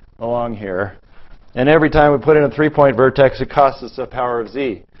vertices along here. And every time we put in a 3-point vertex, it costs us a power of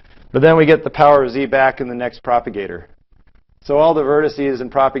z. But then we get the power of z back in the next propagator. So all the vertices and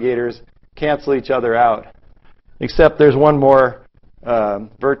propagators cancel each other out, except there's one more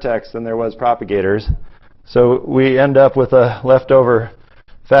vertex than there was propagators. So we end up with a leftover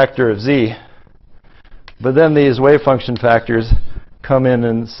factor of z. But then these wave function factors come in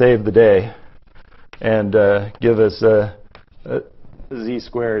and save the day and give us a z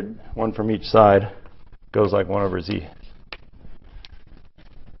squared, one from each side. Goes like 1 over z.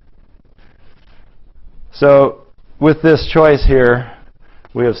 So with this choice here,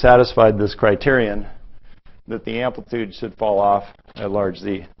 we have satisfied this criterion that the amplitude should fall off at large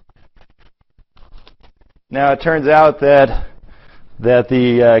z. Now it turns out that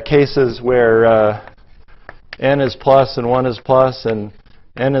the cases where n is plus and 1 is plus and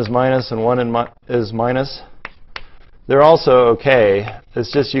n is minus and 1 is minus, they're also okay.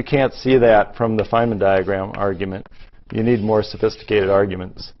 It's just you can't see that from the Feynman diagram argument. You need more sophisticated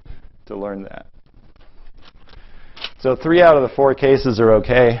arguments to learn that. So 3 out of the 4 cases are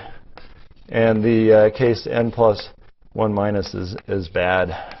okay, and the case n plus 1 minus is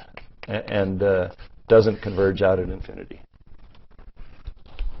bad and doesn't converge out at infinity.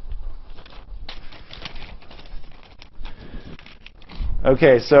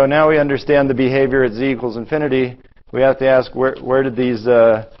 Okay, so now we understand the behavior at z equals infinity. We have to ask where did these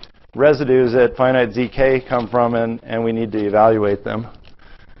residues at finite zk come from, and we need to evaluate them.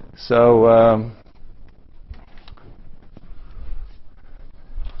 So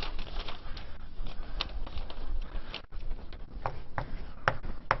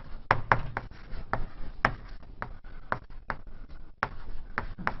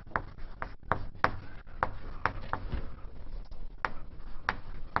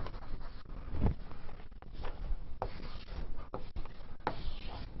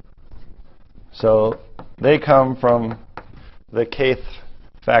So they come from the kth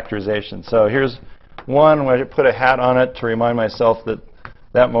factorization. So here's one where I put a hat on it to remind myself that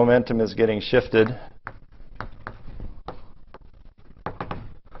that momentum is getting shifted.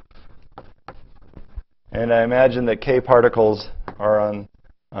 And I imagine that k particles are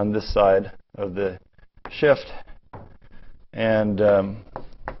on this side of the shift. And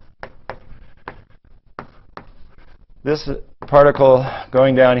this particle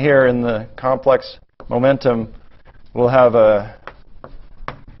going down here in the complex momentum will have a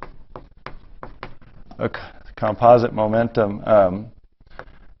composite momentum,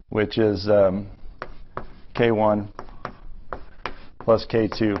 which is K1 plus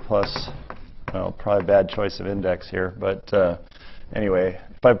K2 plus, well, probably bad choice of index here, but anyway,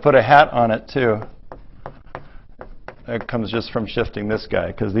 if I put a hat on it too, it comes just from shifting this guy,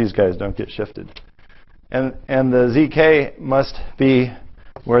 because these guys don't get shifted. And the ZK must be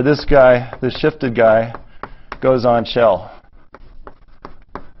where this guy, the shifted guy, goes on shell.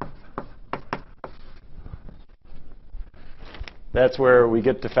 That's where we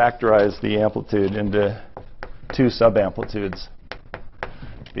get to factorize the amplitude into two subamplitudes.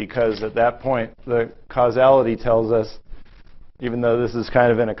 Because at that point, the causality tells us, even though this is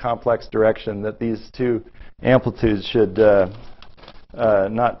kind of in a complex direction, that these two amplitudes should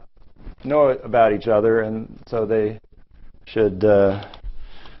not know about each other, and so they should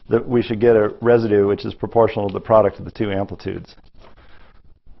that we should get a residue which is proportional to the product of the two amplitudes.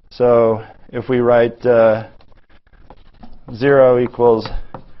 So if we write 0 equals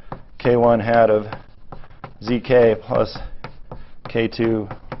K1 hat of ZK plus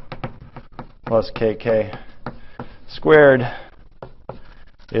K2 plus KK squared,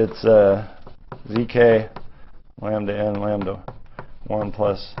 it's ZK lambda n lambda 1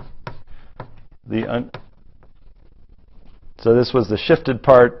 plus the so this was the shifted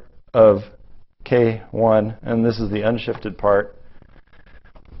part of K1, and this is the unshifted part.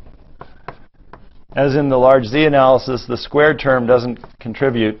 As in the large Z analysis, the squared term doesn't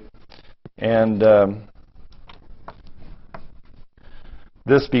contribute, and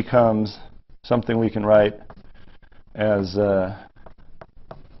this becomes something we can write as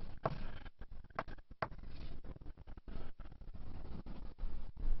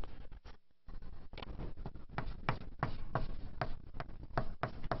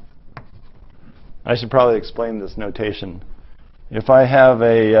I should probably explain this notation. If I have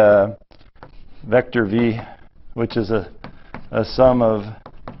a vector V, which is a sum of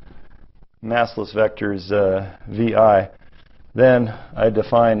massless vectors Vi, then I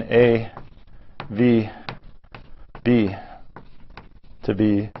define A, V, B to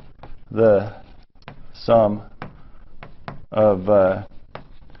be the sum of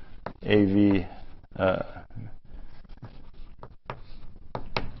AV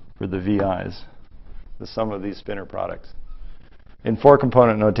for the VIs, the sum of these spinor products. In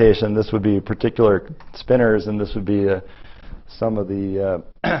four-component notation, this would be particular spinors, and this would be some of the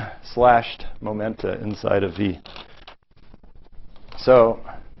slashed momenta inside of V. So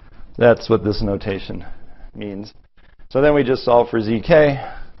that's what this notation means. So then we just solve for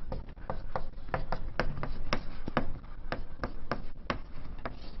ZK.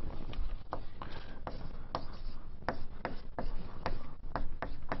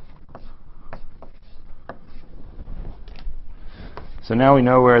 So now we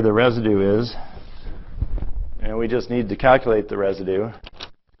know where the residue is, and we just need to calculate the residue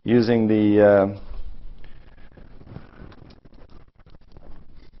using the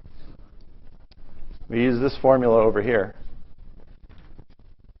we use this formula over here.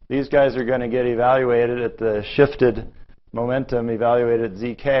 These guys are going to get evaluated at the shifted momentum, evaluated at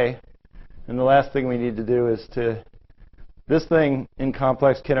ZK, and the last thing we need to do is this thing in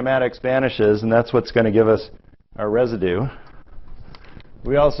complex kinematics vanishes, and that's what's going to give us our residue.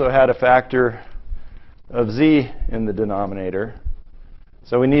 We also had a factor of Z in the denominator.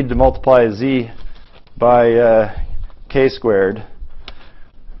 So we need to multiply Z by K squared.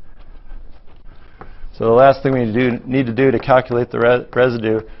 So the last thing we need to do to calculate the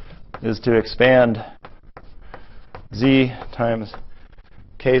residue is to expand Z times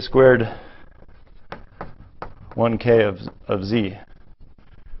K squared 1K of Z.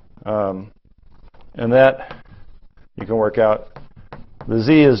 And that you can work out. The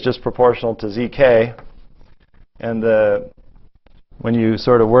Z is just proportional to ZK, and when you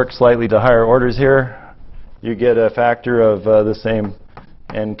sort of work slightly to higher orders here, you get a factor of the same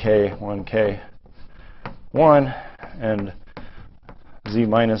NK 1K 1 and Z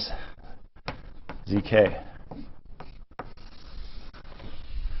minus ZK.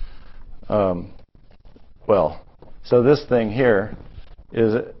 Well, so this thing here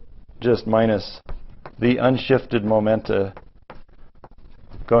is just minus the unshifted momenta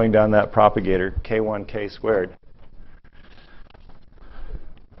going down that propagator, K1, K squared.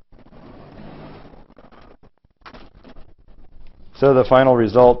 So the final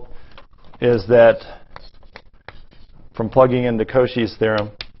result is that from plugging into Cauchy's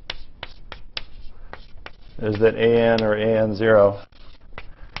theorem is that AN or AN0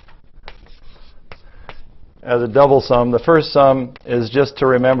 as a double sum. The first sum is just to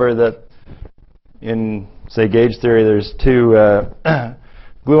remember that in, say, gauge theory, there's two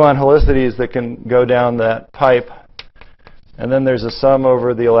gluon helicities that can go down that pipe. And then there's a sum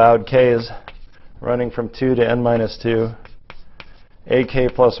over the allowed k's running from 2 to n minus 2,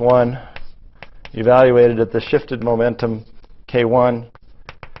 ak plus 1, evaluated at the shifted momentum k1.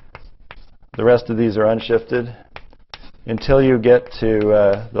 The rest of these are unshifted until you get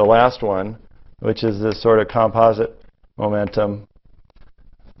to the last one, which is this sort of composite momentum.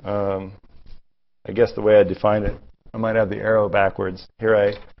 I guess the way I define it, I might have the arrow backwards. Here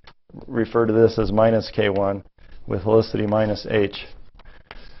I refer to this as minus k1 with helicity minus h.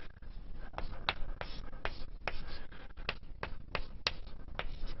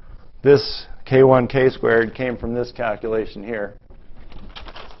 This k1 k squared came from this calculation here.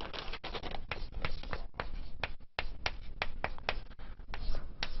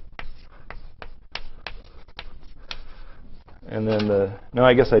 And then no,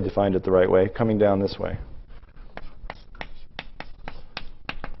 I guess I defined it the right way, coming down this way.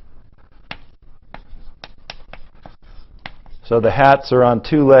 So the hats are on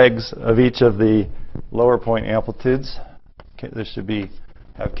two legs of each of the lower point amplitudes. This should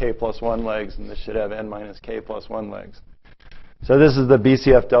have k plus 1 legs, and this should have n minus k plus 1 legs. So this is the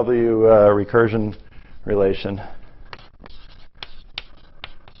BCFW recursion relation.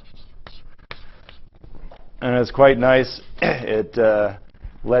 And it's quite nice. It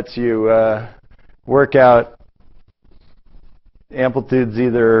lets you work out amplitudes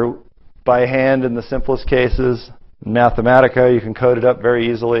either by hand in the simplest cases. In Mathematica, you can code it up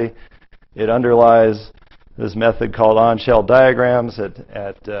very easily. It underlies this method called on-shell diagrams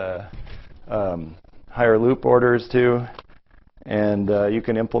at higher loop orders too. And you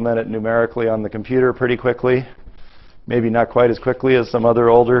can implement it numerically on the computer pretty quickly. Maybe not quite as quickly as some other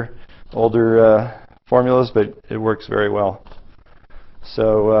older formulas, but it works very well.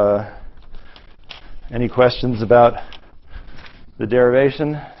 So any questions about the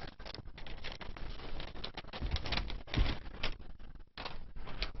derivation?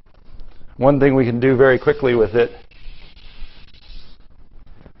 One thing we can do very quickly with it,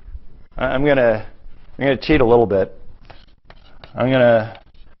 I'm going to cheat a little bit. I'm going to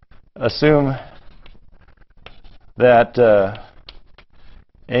assume that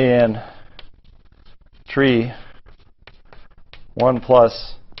an tree 1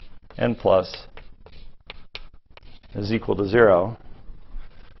 plus n plus is equal to 0,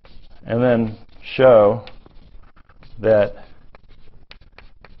 and then show that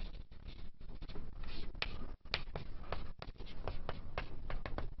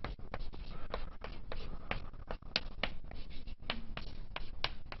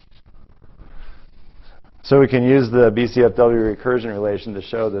so we can use the BCFW recursion relation to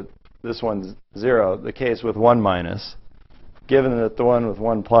show that this one's 0, the case with 1 minus, given that the one with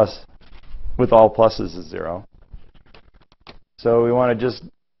 1 plus, with all pluses, is 0. So we want to just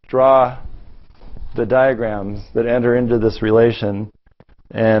draw the diagrams that enter into this relation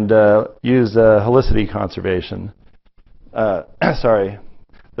and use helicity conservation. Sorry,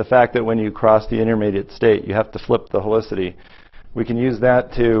 the fact that when you cross the intermediate state, you have to flip the helicity. We can use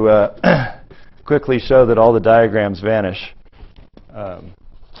that to quickly show that all the diagrams vanish.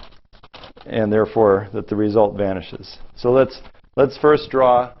 And therefore that the result vanishes. So let's first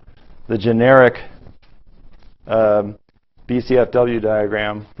draw the generic BCFW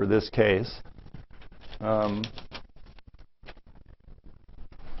diagram for this case. Let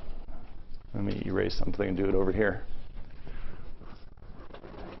me erase something and do it over here.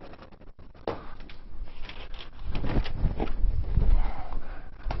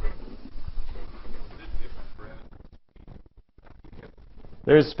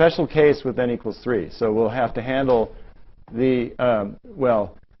 There's a special case with n equals 3, so we'll have to handle the,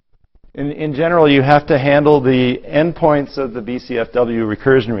 well, in general, you have to handle the endpoints of the BCFW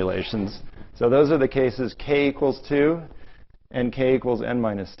recursion relations. So those are the cases k equals 2 and k equals n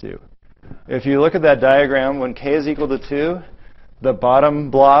minus 2. If you look at that diagram, when k is equal to 2, the bottom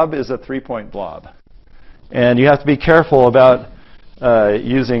blob is a 3-point blob. And you have to be careful about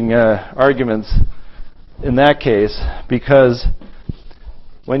using arguments in that case, because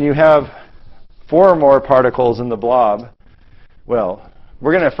when you have 4 or more particles in the blob, well,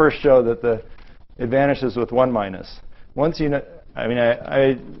 we're going to first show that it vanishes with 1 minus. Once you know, I mean,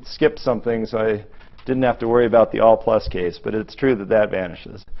 I skipped something, so I didn't have to worry about the all plus case, but it's true that that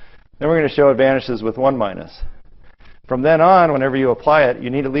vanishes. Then we're going to show it vanishes with 1 minus. From then on, whenever you apply it,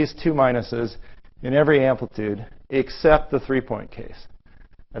 you need at least 2 minuses in every amplitude except the 3-point case.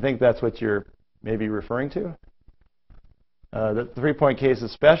 I think that's what you're maybe referring to. The 3-point case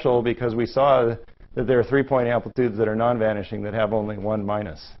is special because we saw that there are 3-point amplitudes that are non-vanishing that have only one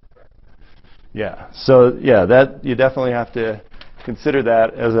minus. Yeah. So yeah, that you definitely have to consider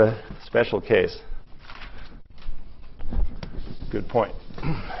that as a special case. Good point.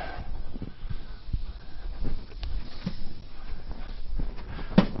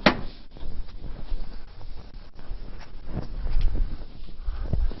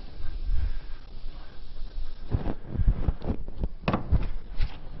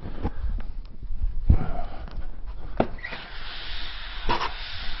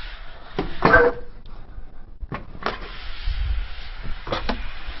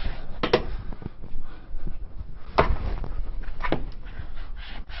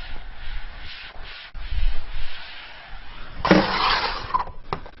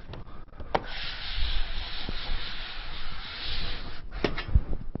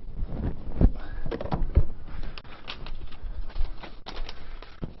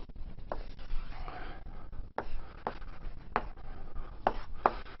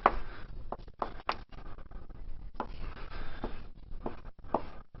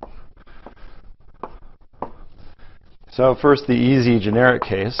 So first, the easy generic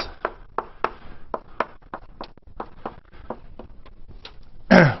case.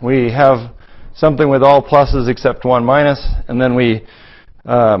 We have something with all pluses except one minus, and then we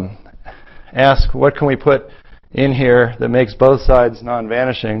ask, what can we put in here that makes both sides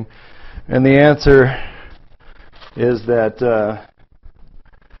non-vanishing? And the answer is that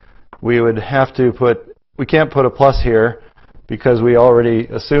we would have to put, we can't put a plus here because we already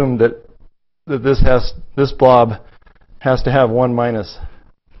assumed that this blob has to have one minus.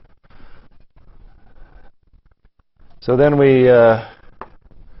 So then we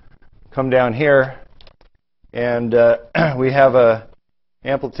come down here, and we have a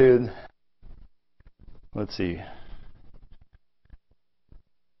amplitude. Let's see.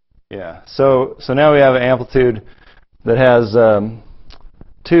 Yeah. So now we have an amplitude that has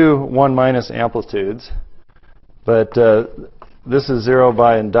two 1 minus amplitudes, but this is 0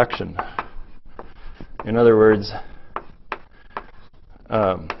 by induction. In other words,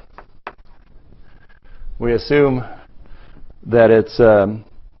 we assume that it's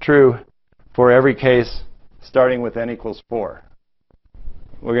true for every case starting with n equals 4.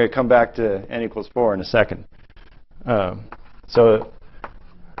 We're going to come back to n equals 4 in a second. But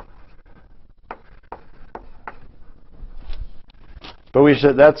we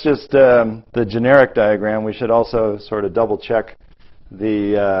should, that's just the generic diagram. We should also sort of double check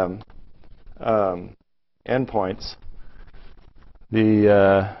the endpoints.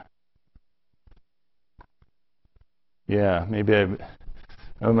 Yeah, maybe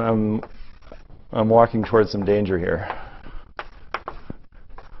I'm walking towards some danger here.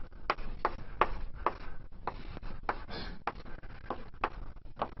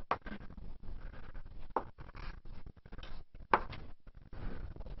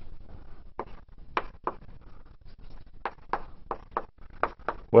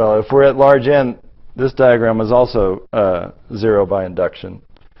 Well, if we're at large n, this diagram is also 0 by induction.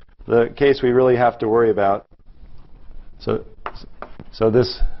 The case we really have to worry about, so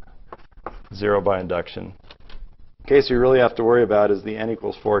this 0 by induction. The case we really have to worry about is the n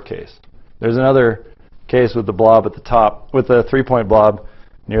equals 4 case. There's another case with the blob at the top, with the 3-point blob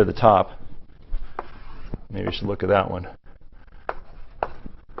near the top. Maybe we should look at that one.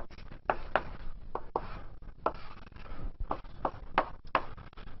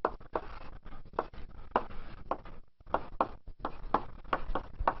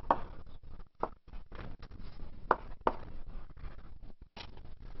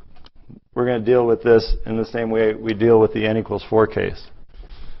 We're going to deal with this in the same way we deal with the n equals 4 case.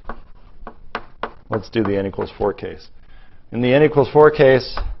 Let's do the n equals 4 case. In the n equals 4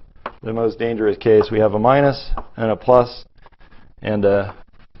 case, the most dangerous case, we have a minus and a plus and a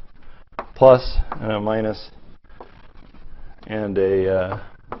minus and a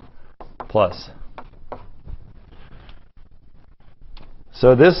plus.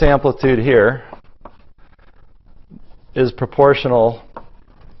 So this amplitude here is proportional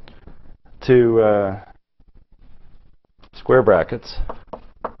to square brackets,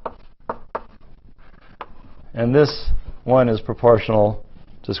 and this one is proportional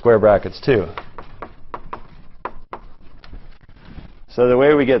to square brackets too. So the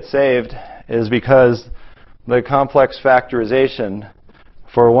way we get saved is because the complex factorization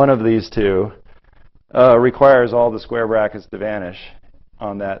for one of these two requires all the square brackets to vanish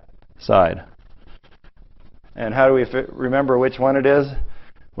on that side. And how do we remember which one it is?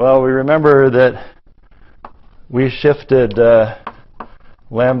 Well, we remember that we shifted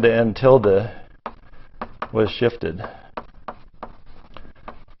lambda n tilde was shifted.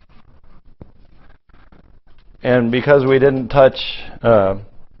 And because we didn't touch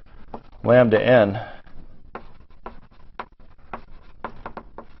lambda n,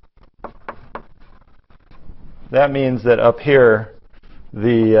 that means that up here,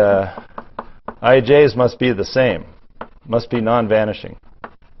 the ij's must be the same, must be non-vanishing,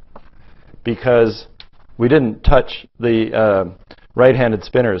 because we didn't touch the right-handed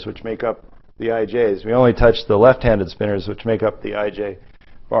spinners, which make up the ij's. We only touched the left-handed spinners, which make up the ij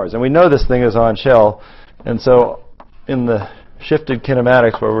bars. And we know this thing is on shell, and so in the shifted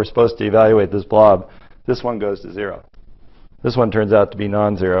kinematics where we're supposed to evaluate this blob, this one goes to 0. This one turns out to be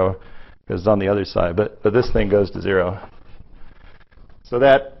non-zero because it's on the other side, but this thing goes to 0. So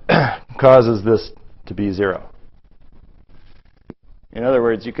that causes this to be 0. In other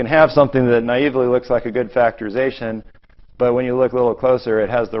words, you can have something that naively looks like a good factorization, but when you look a little closer, it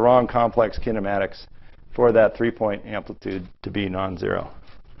has the wrong complex kinematics for that 3-point amplitude to be non-zero.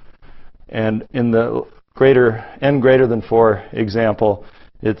 And in the n greater than 4 example,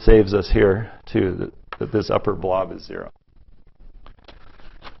 it saves us here, too, that this upper blob is 0.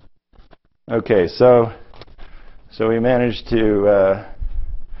 OK, so we managed to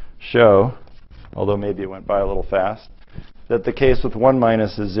show, although maybe it went by a little fast, that the case with 1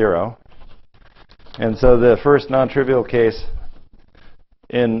 minus is 0. And so the first non-trivial case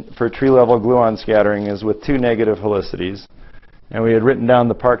for tree-level gluon scattering is with 2 negative helicities. And we had written down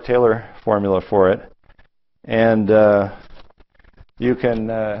the Park-Taylor formula for it. And you can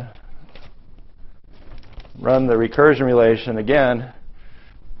run the recursion relation again.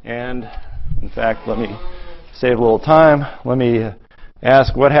 And in fact, let me save a little time. Let me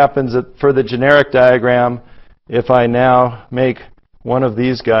ask what happens for the generic diagram if I now make one of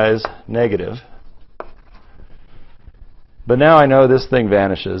these guys negative. But now I know this thing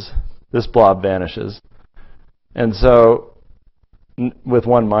vanishes. This blob vanishes. And so, with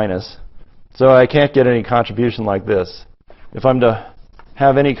 1 minus. So I can't get any contribution like this. If I'm to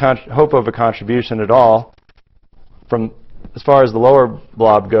have any hope of a contribution at all, from as far as the lower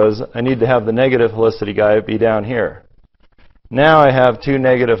blob goes, I need to have the negative helicity guy be down here. Now I have 2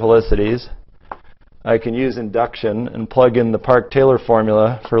 negative helicities. I can use induction and plug in the Park-Taylor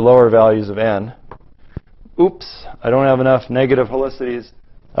formula for lower values of n. Oops, I don't have enough negative helicities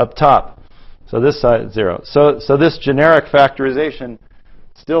up top. So this side is 0. So this generic factorization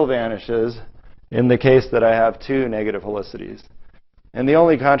still vanishes in the case that I have 2 negative helicities. And the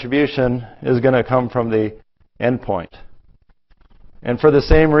only contribution is going to come from the endpoint. And for the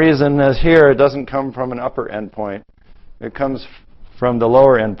same reason as here, it doesn't come from an upper endpoint. It comes from the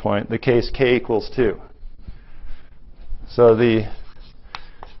lower endpoint, the case k equals 2. So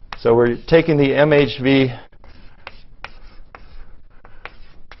we're taking the MHV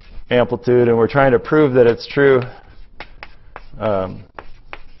amplitude and we're trying to prove that it's true.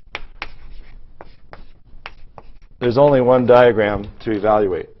 There's only one diagram to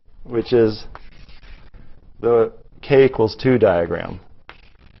evaluate, which is the k equals 2 diagram,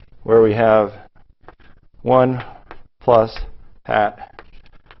 where we have 1 plus hat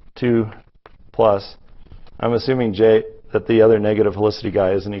 2 plus. I'm assuming j that the other negative helicity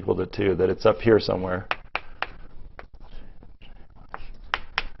guy isn't equal to 2, that it's up here somewhere.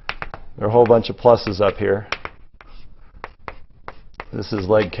 There are a whole bunch of pluses up here. This is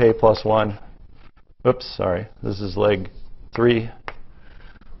leg k plus 1. Oops, sorry. This is leg 3.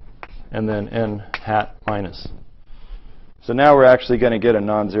 And then n hat minus. So now we're actually going to get a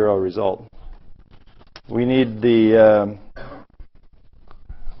non-zero result. We need to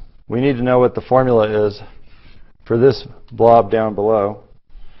know what the formula is for this blob down below.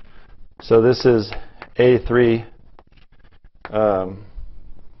 So this is A3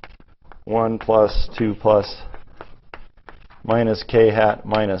 1 plus 2 plus minus k hat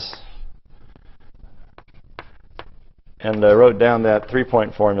minus. And I wrote down that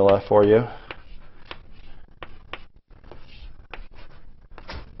 3-point formula for you.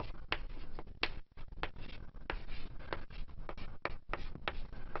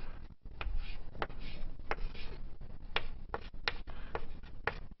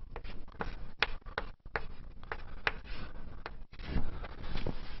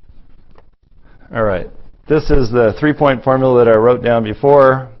 All right. This is the 3-point formula that I wrote down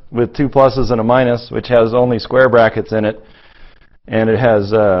before with 2 pluses and a minus, which has only square brackets in it. And it has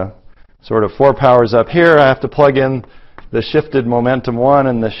sort of 4 powers up here. I have to plug in the shifted momentum 1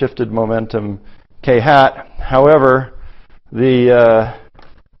 and the shifted momentum k hat. However, the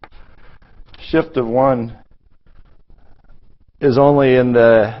shift of 1 is only in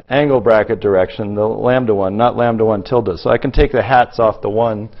the angle bracket direction, the lambda 1, not lambda 1 tilde. So I can take the hats off the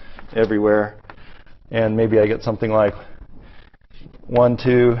 1 everywhere. And maybe I get something like 1,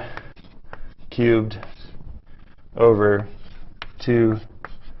 2 cubed over 2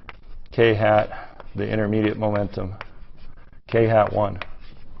 k hat, the intermediate momentum, k hat 1.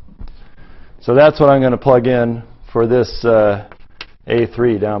 So that's what I'm going to plug in for this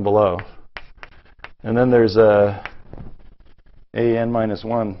A3 down below. And then there's a AN minus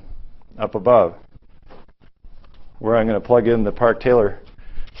 1 up above, where I'm going to plug in the Park-Taylor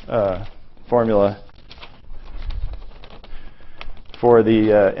formula for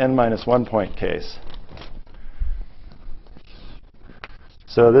the n minus 1 point case.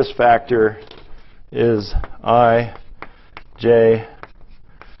 So this factor is I j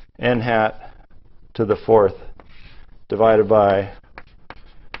n hat to the 4th divided by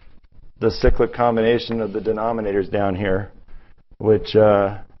the cyclic combination of the denominators down here, which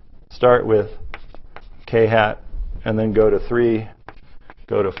start with k hat and then go to 3,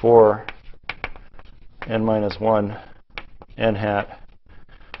 go to 4, n minus 1, n hat,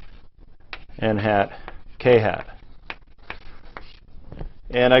 k hat.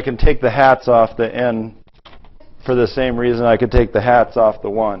 And I can take the hats off the n for the same reason I could take the hats off the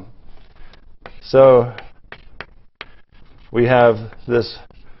 1. So we have this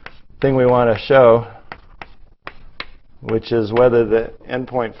thing we want to show, which is whether the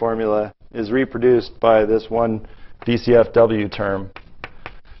endpoint formula is reproduced by this one BCFW term.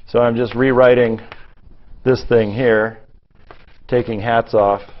 So I'm just rewriting this thing here, taking hats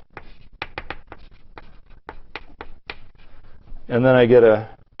off, and then I get a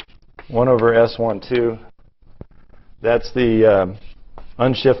 1 over S12. That's the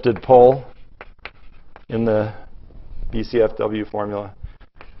unshifted pole in the BCFW formula.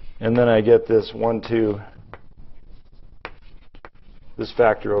 And then I get this 1, 2, this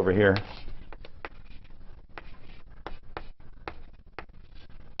factor over here.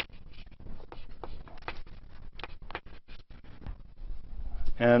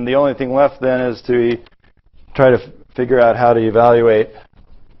 And the only thing left then is to try to figure out how to evaluate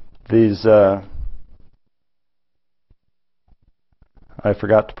these. I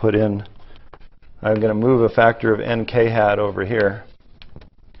forgot to put in, I'm going to move a factor of nk hat over here,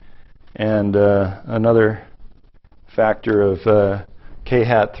 and another factor of k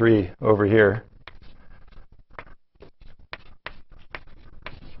hat 3 over here.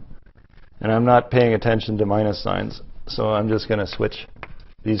 And I'm not paying attention to minus signs, so I'm just going to switch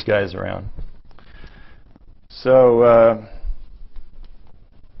these guys around. So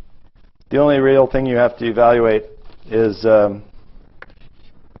the only real thing you have to evaluate is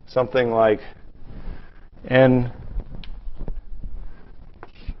something like n.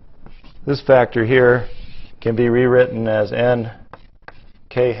 This factor here can be rewritten as n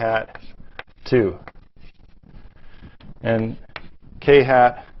k hat 2. And k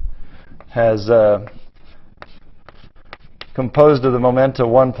hat has composed of the momenta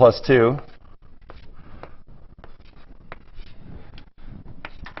 1 plus 2.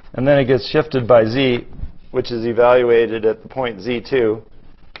 And then it gets shifted by z, which is evaluated at the point z2.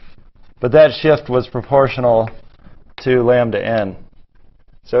 But that shift was proportional to lambda n.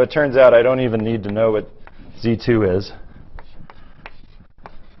 So it turns out I don't even need to know what z2 is.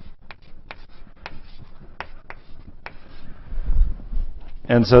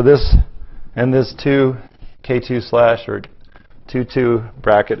 And so this, and this 2 k2 slash or 2, 2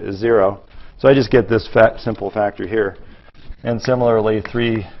 bracket is 0. So I just get this simple factor here. And similarly,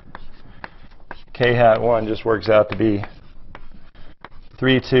 3 k hat 1 just works out to be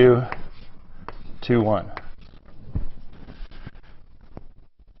 3, 2, 2, 1.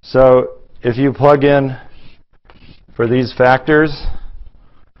 So if you plug in for these factors,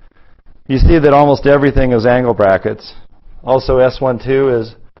 you see that almost everything is angle brackets. Also, S12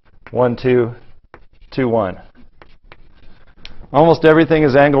 is 1, 2, 2, 1. Almost everything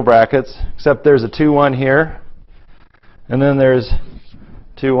is angle brackets, except there's a 2, 1 here, and then there's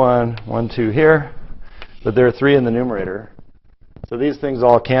 2, 1, 1, 2 here, but there are 3 in the numerator. So these things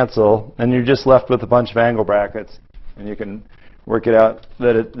all cancel, and you're just left with a bunch of angle brackets, and you can work it out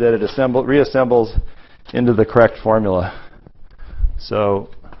that it reassembles into the correct formula. So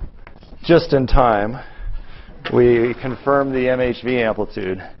just in time, we confirm the MHV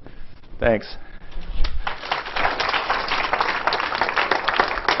amplitude. Thanks.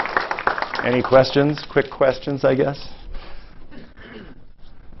 Any questions? Quick questions, I guess.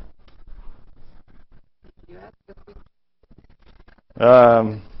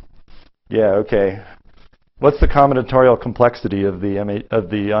 Yeah, okay. What's the combinatorial complexity of the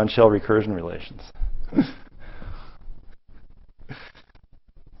on-shell recursion relations?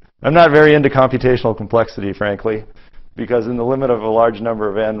 I'm not very into computational complexity, frankly, because in the limit of a large number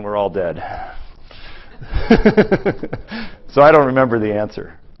of n, we're all dead. So I don't remember the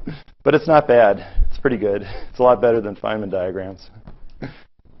answer. But it's not bad. It's pretty good. It's a lot better than Feynman diagrams.